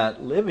talking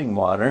about living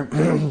water.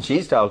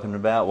 She's talking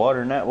about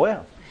water in that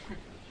well.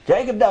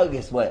 Jacob dug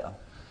this well.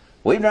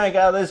 We drank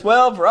out of this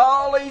well for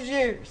all these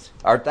years.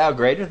 Art thou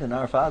greater than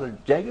our father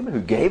Jacob, who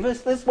gave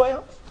us this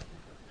well?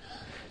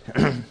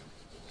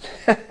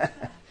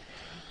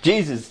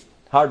 Jesus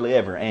hardly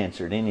ever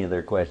answered any of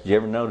their questions. You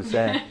ever notice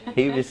that?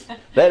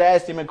 They'd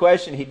asked him a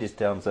question, he'd just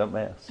tell them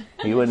something else.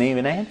 He wouldn't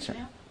even answer.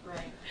 Right.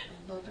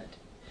 I love it.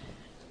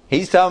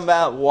 He's talking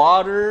about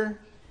water.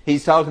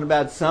 He's talking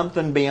about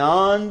something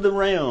beyond the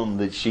realm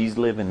that she's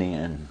living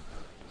in.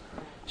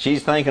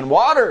 She's thinking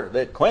water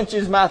that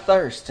quenches my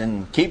thirst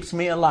and keeps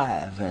me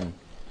alive. And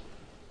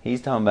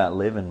he's talking about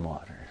living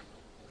water.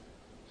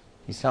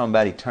 He's talking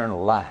about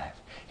eternal life.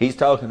 He's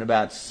talking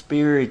about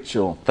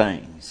spiritual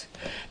things.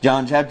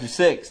 John chapter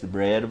 6, the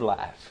bread of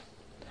life.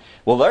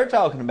 Well, they're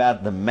talking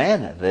about the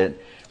manna that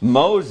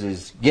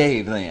Moses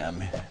gave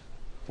them.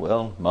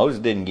 Well, Moses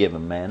didn't give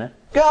them manna.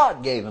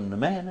 God gave them the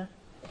manna.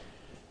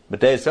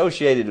 But they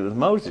associated it with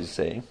Moses,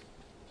 see.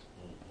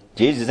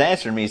 Jesus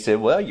answered me, he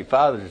said, well, your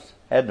fathers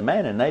had the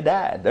manna and they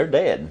died. They're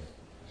dead.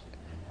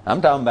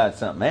 I'm talking about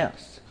something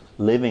else.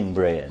 Living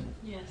bread.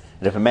 Yes.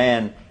 And if a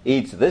man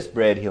eats this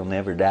bread, he'll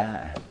never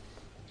die.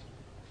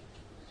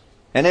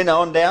 And then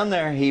on down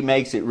there, he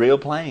makes it real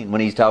plain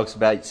when he talks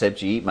about,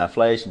 except you eat my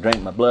flesh and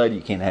drink my blood, you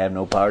can't have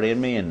no part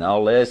in me and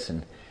all this.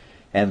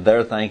 And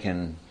they're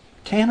thinking,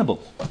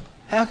 cannibal.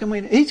 How can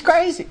we? He's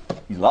crazy.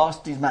 He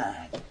lost his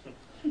mind.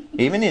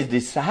 Even his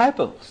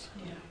disciples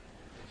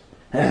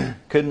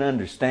couldn't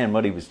understand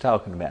what he was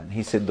talking about. And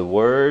he said, the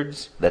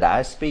words that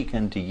I speak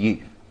unto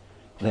you,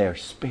 they are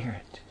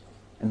spirit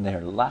and they're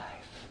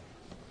life.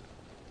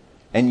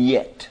 And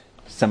yet,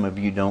 some of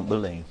you don't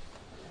believe.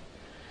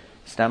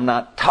 So I'm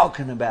not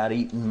talking about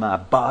eating my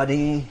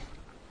body.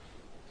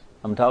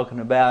 I'm talking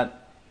about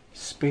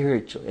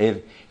spiritual.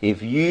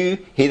 If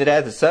you, he that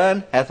hath the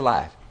Son hath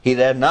life. He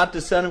that hath not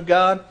the Son of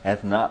God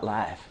hath not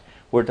life.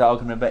 We're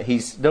talking about,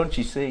 don't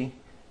you see?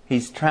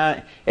 He's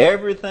trying,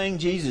 everything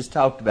Jesus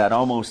talked about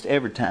almost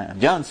every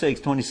time. John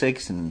 6,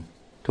 26 and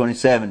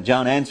 27,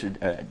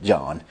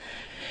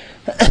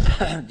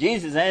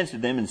 Jesus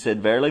answered them and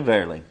said, verily,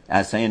 verily,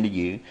 I say unto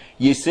you,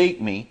 ye seek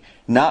me,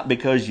 not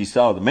because ye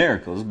saw the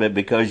miracles, but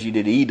because ye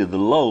did eat of the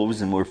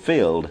loaves and were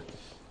filled.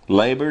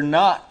 Labor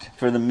not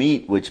for the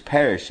meat which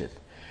perisheth,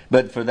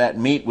 but for that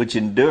meat which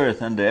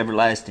endureth unto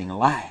everlasting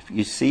life.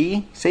 You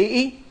see?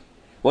 See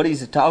what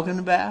he's talking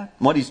about?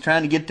 What he's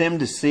trying to get them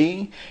to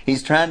see?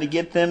 He's trying to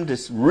get them to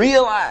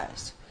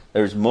realize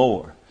there's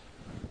more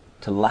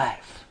to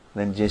life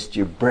than just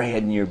your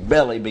bread and your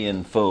belly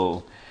being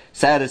full,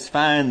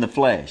 satisfying the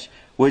flesh,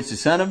 which the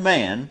Son of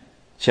Man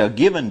shall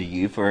give unto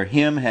you, for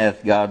him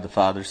hath God the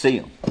Father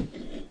sealed.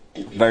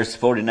 Verse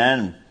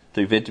 49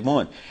 through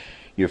 51.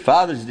 Your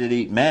fathers did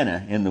eat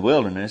manna in the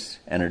wilderness,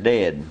 and are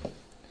dead.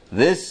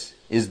 This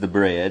is the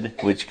bread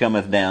which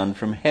cometh down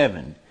from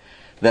heaven,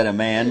 that a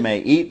man may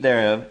eat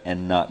thereof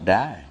and not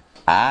die.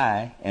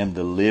 I am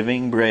the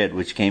living bread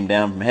which came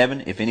down from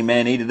heaven. If any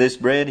man eat of this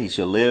bread, he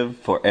shall live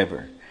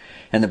forever.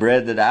 And the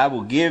bread that I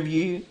will give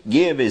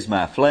is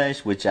my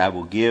flesh, which I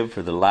will give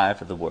for the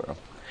life of the world.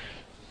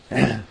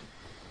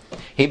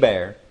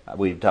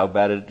 We talked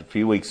about it a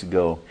few weeks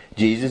ago.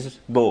 Jesus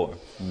bore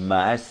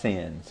my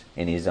sins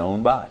in his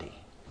own body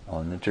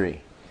on the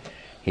tree.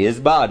 His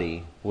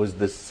body was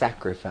the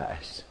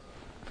sacrifice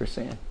for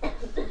sin.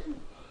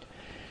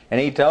 And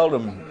he told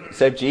them,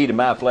 except you eat of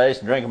my flesh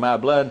and drink of my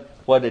blood,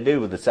 what did they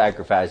do with the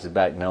sacrifices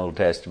back in the Old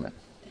Testament?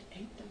 They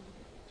ate them.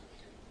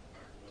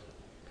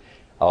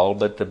 All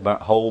but the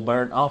whole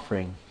burnt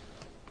offering.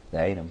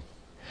 They ate them.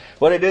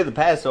 What did they do with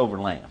the Passover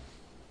lamb?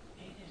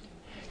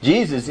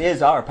 Jesus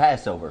is our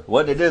Passover.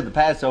 What did they do with the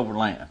Passover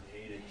lamb?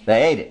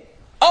 They ate it.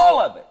 All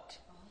of it.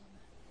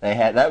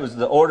 That was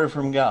the order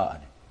from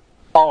God.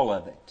 All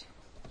of it.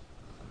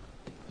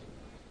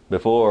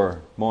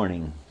 Before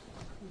morning.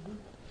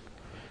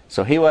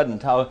 So he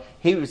wasn't talking.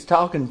 He was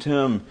talking to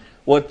them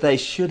what they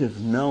should have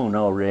known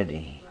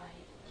already.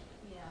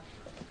 Right. Yeah.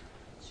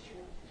 That's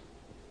true.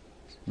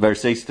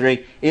 Verse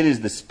 63, it is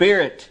the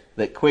Spirit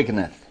that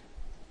quickeneth.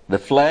 The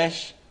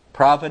flesh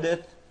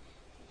profiteth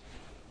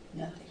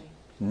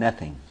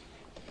nothing.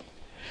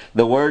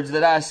 The words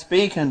that I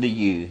speak unto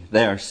you,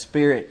 they are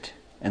spirit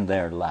and they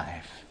are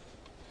life.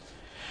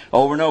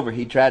 Over and over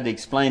he tried to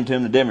explain to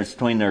them the difference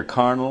between their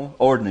carnal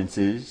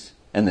ordinances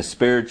and the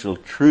spiritual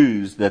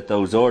truths that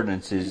those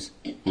ordinances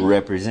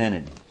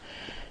represented.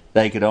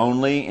 They could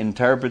only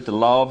interpret the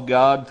law of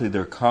God through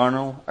their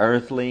carnal,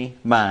 earthly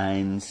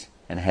minds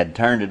and had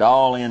turned it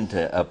all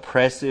into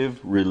oppressive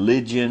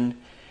religion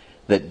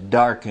that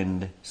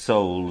darkened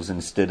souls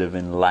instead of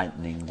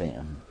enlightening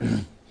them.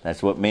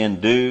 That's what men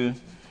do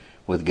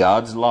with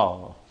God's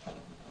law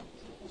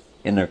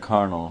in their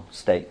carnal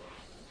state.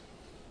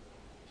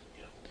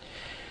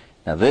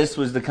 Now this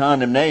was the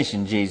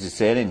condemnation, Jesus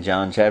said in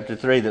John chapter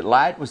 3, that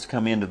light was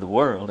come into the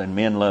world and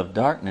men loved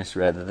darkness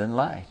rather than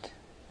light.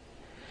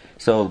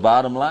 So the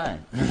bottom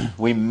line,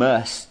 we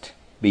must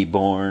be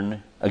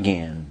born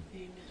again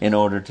in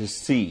order to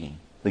see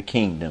the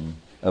kingdom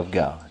of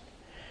God.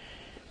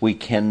 We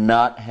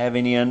cannot have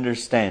any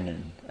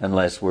understanding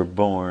unless we're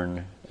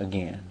born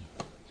again.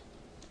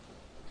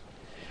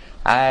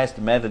 I asked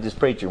a Methodist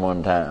preacher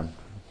one time.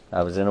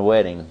 I was in a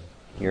wedding,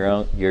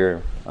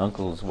 your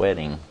uncle's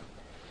wedding.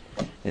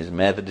 He's a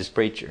Methodist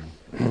preacher.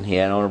 He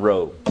had on a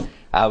robe.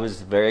 I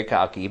was very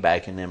cocky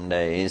back in them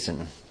days,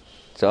 and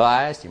so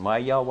I asked him, why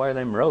y'all wear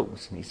them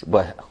robes? And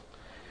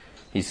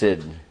he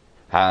said,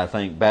 I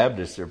think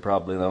Baptists are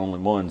probably the only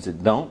ones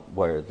that don't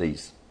wear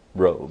these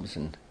robes.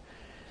 And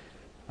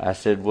I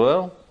said,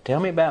 well, tell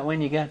me about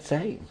when you got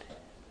saved.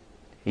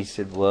 He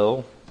said,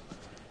 well,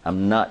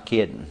 I'm not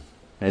kidding.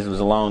 This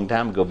was a long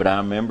time ago, but I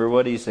remember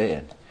what he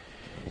said.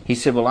 He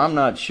said, well, I'm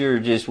not sure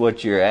just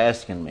what you're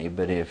asking me,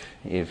 but if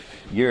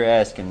you're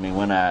asking me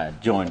when I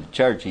joined the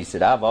church, he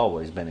said, I've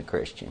always been a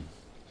Christian.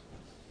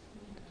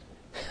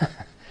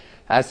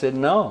 I said,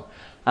 no,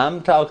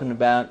 I'm talking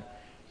about,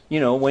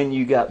 when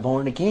you got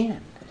born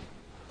again.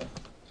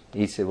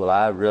 He said, well,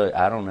 I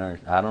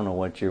don't know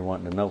what you're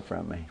wanting to know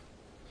from me.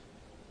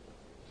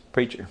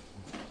 Preacher.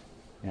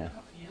 Yeah.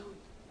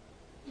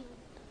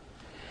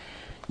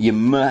 You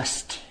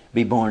must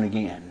be born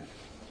again.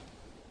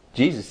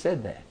 Jesus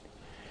said that.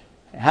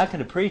 How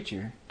can a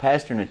preacher,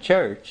 pastor in a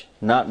church,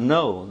 not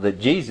know that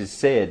Jesus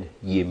said,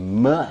 you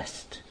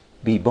must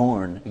be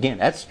born again?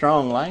 That's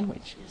strong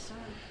language. Yes, sir.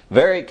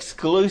 Very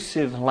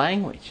exclusive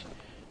language.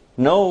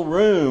 No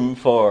room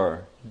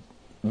for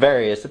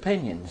various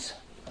opinions.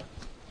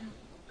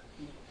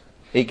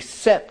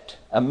 Except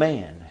a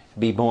man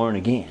be born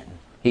again,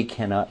 he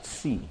cannot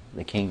see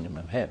the kingdom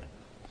of heaven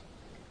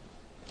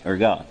or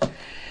God.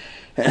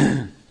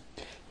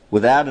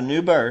 Without a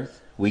new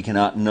birth, we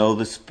cannot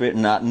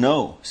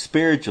know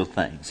spiritual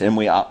things, and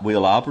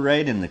we'll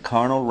operate in the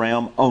carnal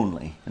realm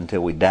only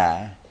until we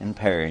die and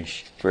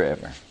perish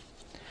forever.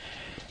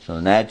 So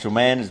the natural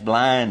man is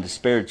blind to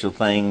spiritual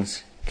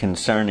things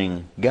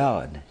concerning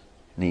God,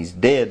 and he's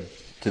dead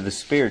to the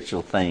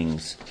spiritual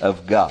things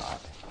of God.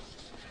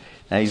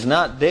 Now he's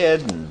not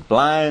dead and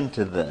blind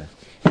to the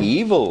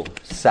evil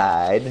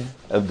side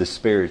of the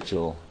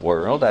spiritual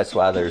world. That's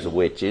why there's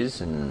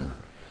witches and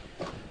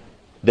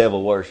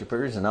devil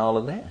worshippers and all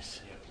of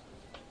this.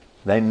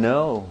 They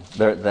know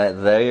that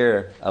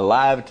they're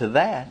alive to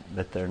that,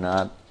 but they're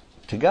not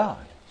to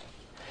God.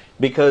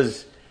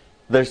 Because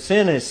their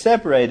sin has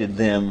separated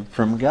them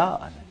from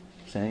God.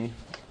 See?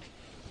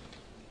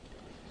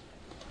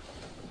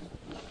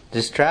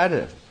 Just try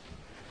to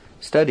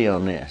study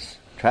on this.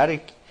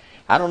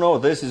 I don't know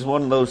if this is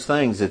one of those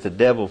things that the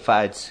devil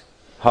fights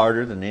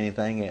harder than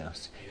anything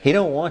else. He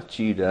don't want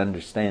you to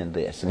understand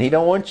this. And he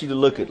don't want you to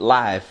look at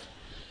life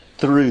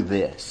through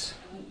this.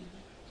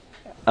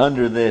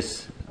 Under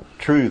this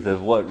truth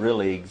of what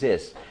really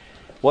exists.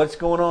 What's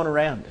going on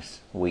around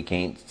us? We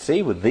can't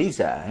see with these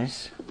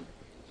eyes.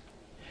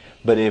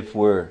 But if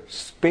we're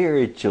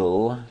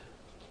spiritual,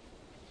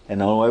 and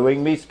the only way we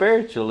can be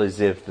spiritual is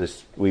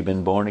if we've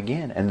been born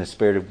again and the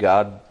Spirit of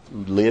God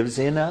lives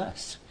in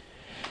us.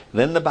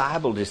 Then the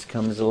Bible just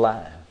comes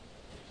alive.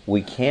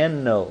 We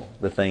can know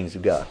the things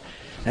of God.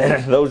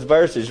 Those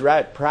verses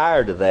right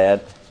prior to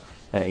that,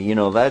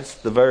 that's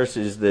the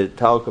verses that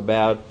talk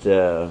about,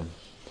 let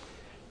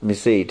me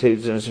see,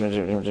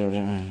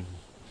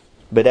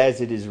 but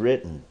as it is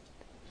written,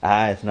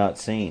 eye hath not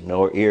seen,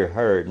 nor ear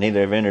heard,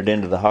 neither have entered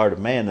into the heart of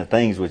man the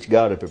things which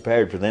God hath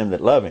prepared for them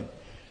that love Him.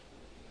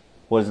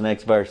 What does the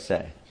next verse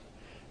say?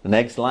 The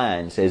next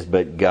line says,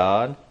 but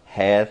God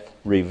hath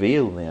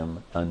revealed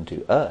them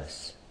unto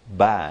us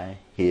by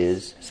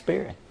His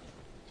Spirit.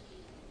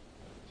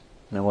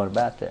 Now what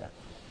about that?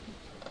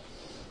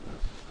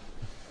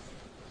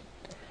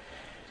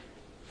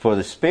 For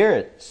the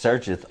Spirit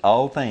searcheth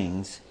all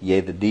things,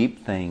 yea, the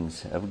deep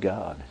things of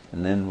God.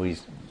 And then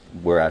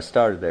where I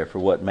started there, for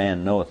what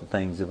man knoweth the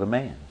things of a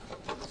man,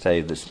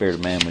 save the spirit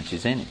of man which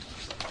is in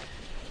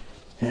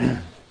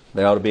him.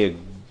 There ought to be a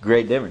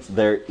great difference.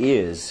 There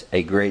is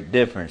a great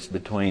difference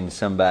between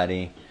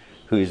somebody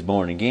who is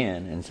born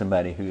again and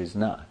somebody who is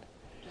not.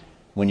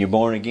 When you're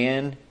born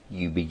again,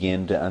 you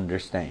begin to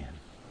understand.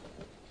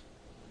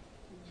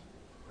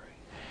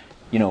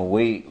 You know,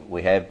 we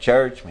have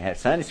church, we have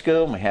Sunday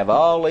school, we have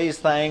all these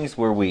things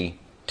where we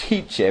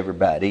teach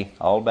everybody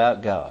all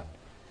about God.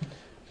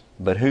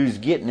 But who's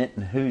getting it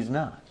and who's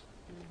not?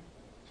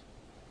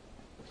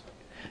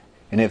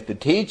 And if the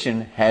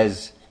teaching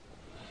is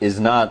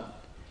not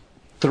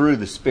through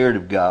the Spirit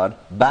of God,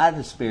 by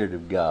the Spirit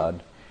of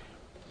God,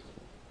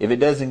 if it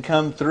doesn't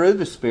come through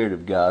the Spirit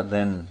of God,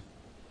 then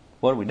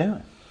what are we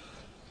doing?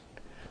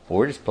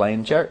 We're just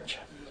playing church.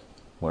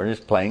 We're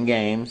just playing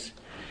games.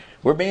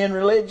 We're being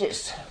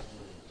religious.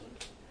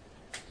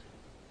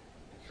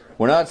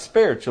 We're not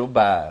spiritual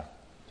by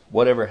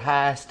whatever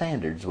high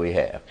standards we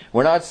have.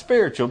 We're not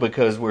spiritual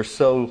because we're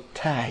so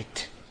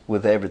tight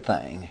with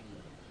everything.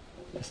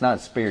 It's not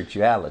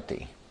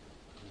spirituality.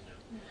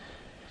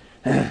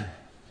 No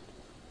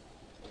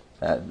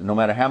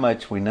matter how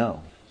much we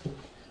know.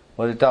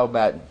 What they talk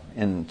about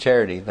in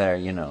charity there,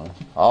 you know,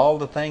 all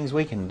the things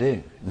we can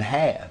do and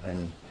have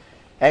and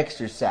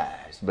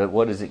exercise, but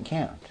what does it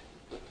count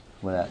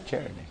without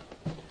charity?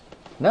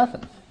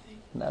 Nothing.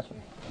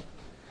 Nothing.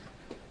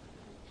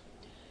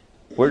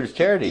 Where does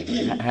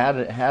charity, how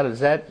does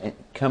that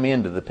come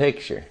into the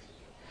picture?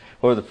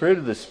 Well, the fruit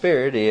of the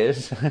Spirit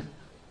is,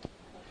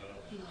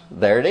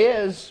 there it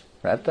is,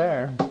 right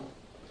there.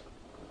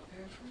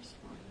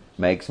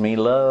 Makes me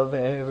love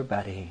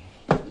everybody.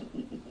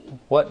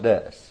 What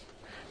does?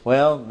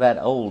 Well, that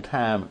old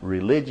time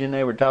religion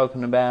they were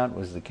talking about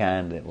was the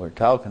kind that we're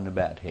talking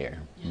about here,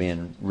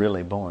 being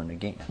really born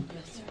again.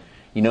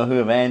 You know who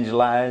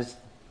evangelized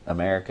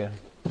America?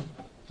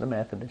 The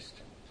Methodists.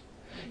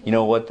 You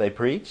know what they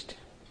preached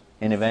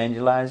in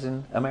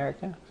evangelizing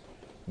America?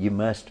 You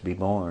must be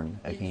born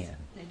again.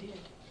 They did.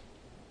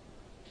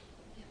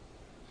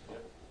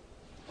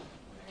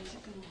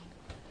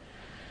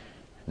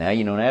 Now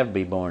you don't have to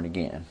be born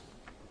again.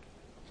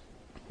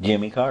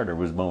 Jimmy Carter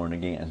was born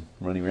again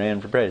when he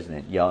ran for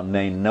president. Y'all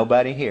name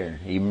nobody here.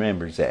 He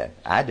remembers that.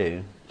 I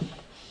do.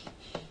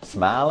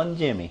 Smiling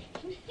Jimmy.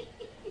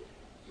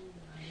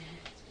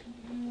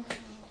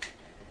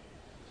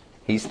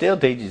 He still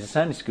teaches a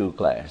Sunday school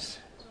class.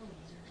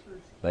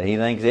 But he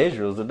thinks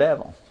Israel's the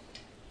devil.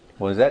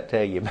 What does that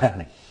tell you about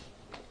him?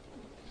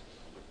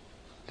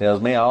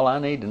 Tells me all I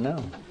need to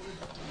know.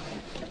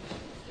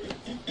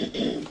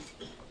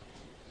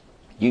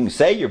 You can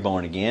say you're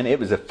born again. It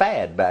was a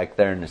fad back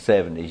there in the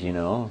 70s, you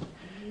know.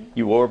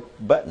 You wore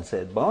a button that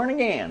said, born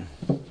again.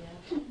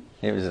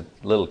 It was a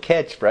little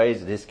catchphrase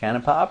that is kind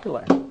of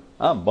popular.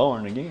 I'm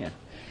born again.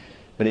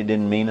 But it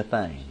didn't mean a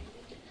thing.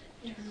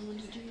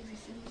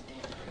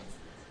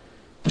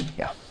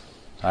 Yeah.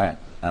 All right.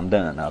 I'm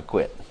done. I'll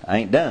quit. I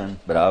ain't done,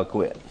 but I'll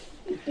quit.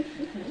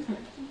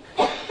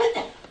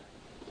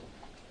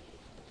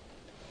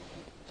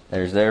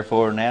 There's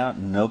therefore now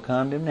no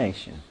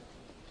condemnation.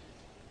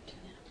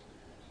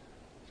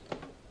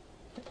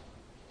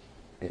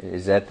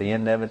 Is that the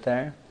end of it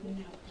there? No.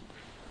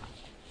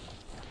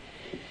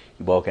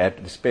 You walk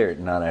after the Spirit,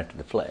 not after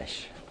the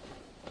flesh.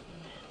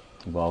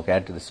 You walk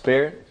after the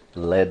Spirit,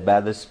 led by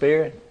the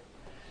Spirit.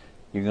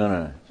 You're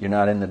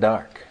not in the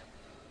dark.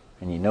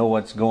 And you know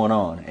what's going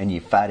on. And you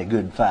fight a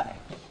good fight.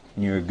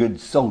 And you're a good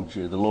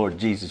soldier of the Lord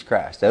Jesus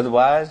Christ.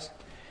 Otherwise,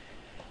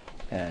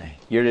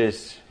 you're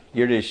just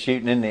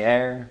shooting in the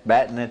air,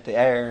 batting at the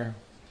air,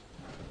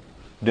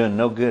 doing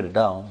no good at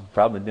all.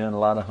 Probably doing a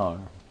lot of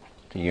harm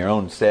to your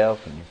own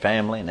self and your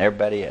family and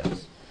everybody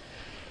else.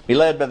 Be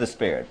led by the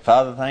Spirit.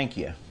 Father, thank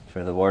you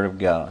for the Word of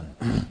God.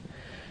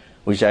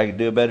 Wish I could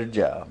do a better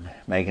job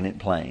making it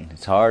plain.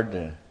 It's hard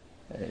to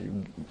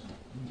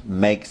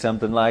make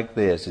something like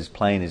this as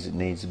plain as it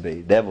needs to be.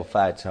 The devil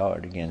fights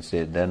hard against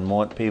it. Doesn't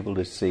want people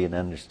to see and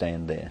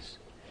understand this.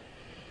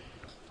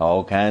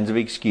 All kinds of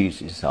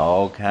excuses,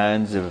 all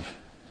kinds of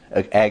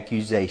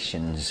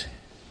accusations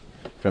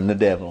from the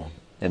devil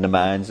in the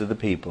minds of the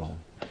people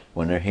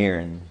when they're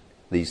hearing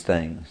these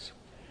things.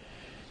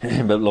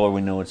 But Lord,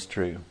 we know it's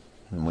true.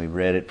 And we've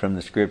read it from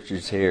the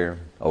Scriptures here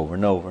over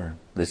and over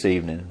this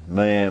evening.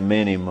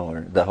 Many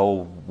more. The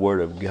whole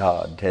Word of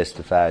God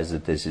testifies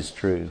that this is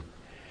true.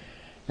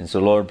 And so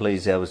Lord,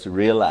 please help us to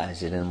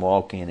realize it and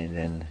walk in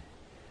it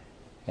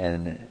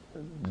and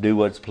do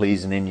what's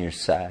pleasing in your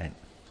sight.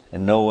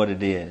 And know what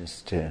it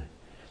is to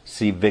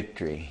see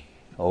victory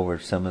over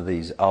some of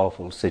these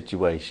awful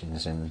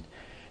situations and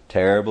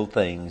terrible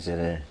things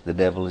that the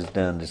devil has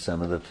done to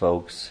some of the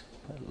folks'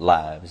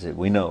 lives that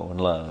we know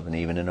and love, and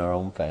even in our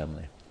own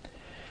family.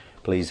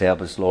 Please help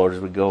us, Lord, as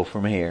we go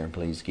from here.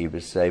 Please keep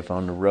us safe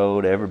on the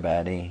road,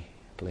 everybody.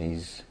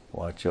 Please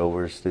watch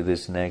over us through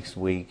this next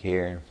week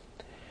here.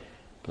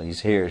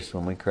 Please hear us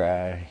when we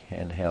cry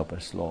and help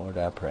us, Lord,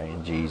 I pray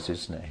in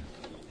Jesus' name.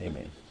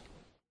 Amen.